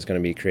niche that's going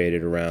to be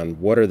created around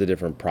what are the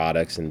different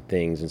products and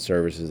things and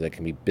services that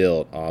can be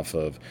built off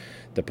of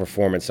the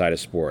performance side of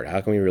sport.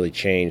 How can we really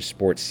change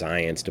sports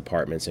science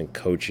departments and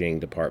coaching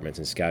departments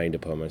and scouting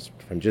departments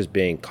from just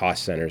being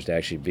cost centers to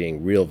actually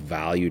being real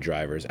value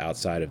drivers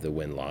outside of the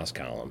win-loss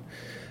column?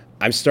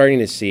 I'm starting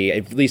to see,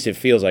 at least it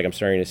feels like I'm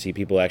starting to see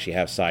people actually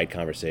have side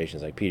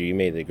conversations. Like Peter, you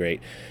made the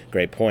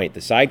great point.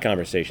 The side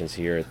conversations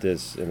here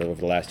over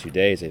the last 2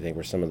 days, I think,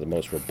 were some of the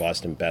most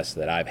robust and best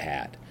that I've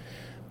had.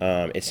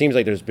 It seems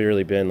like there's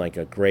really been like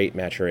a great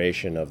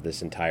maturation of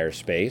this entire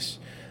space,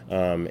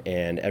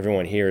 and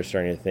everyone here is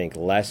starting to think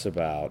less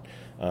about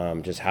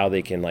just how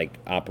they can like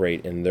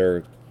operate in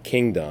their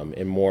kingdom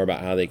and more about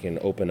how they can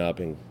open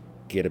up and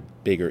get a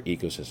bigger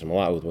ecosystem, a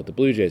lot with what the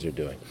Blue Jays are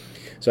doing.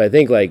 So I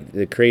think like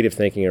the creative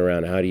thinking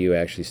around how do you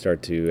actually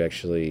start to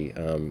actually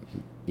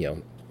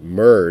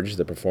merge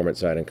the performance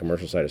side and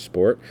commercial side of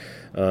sport.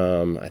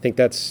 I think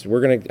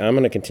I'm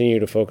gonna continue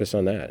to focus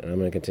on that, and I'm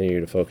gonna continue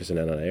to focus in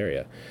that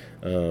area.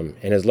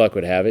 And as luck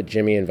would have it,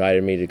 Jimmy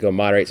invited me to go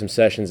moderate some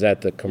sessions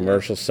at the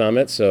commercial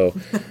summit, so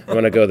I'm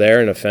going to go there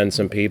and offend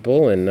some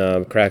people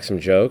and crack some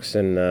jokes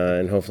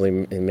and hopefully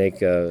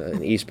make an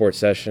esports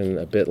session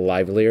a bit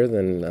livelier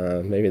than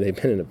maybe they've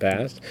been in the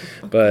past.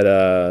 But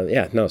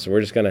so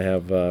we're just going to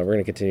we're going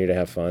to continue to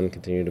have fun,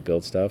 continue to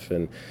build stuff,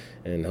 and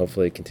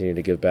hopefully continue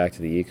to give back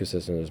to the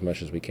ecosystem as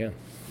much as we can.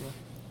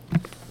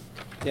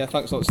 Yeah,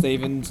 thanks a lot,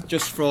 Steve. And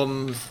just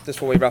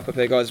before we wrap up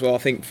here, guys, I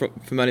think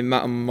from only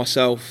Matt and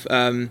myself,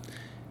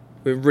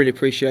 we really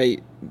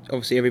appreciate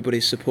obviously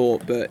everybody's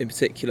support, but in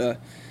particular,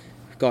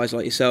 guys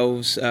like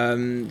yourselves,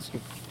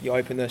 your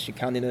openness, your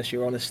candidness,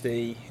 your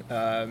honesty,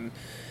 and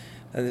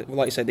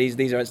like you said, these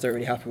events don't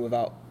really happen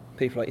without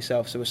people like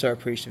yourself. So we're so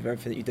appreciative of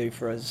everything that you do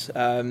for us.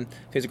 It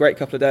was a great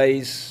couple of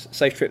days.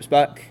 Safe trips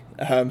back.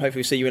 Hopefully,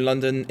 we'll see you in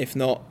London. If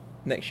not,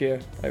 next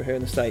year over here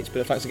in the States.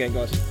 But thanks again,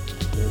 guys.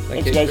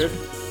 Thank you.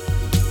 Guys.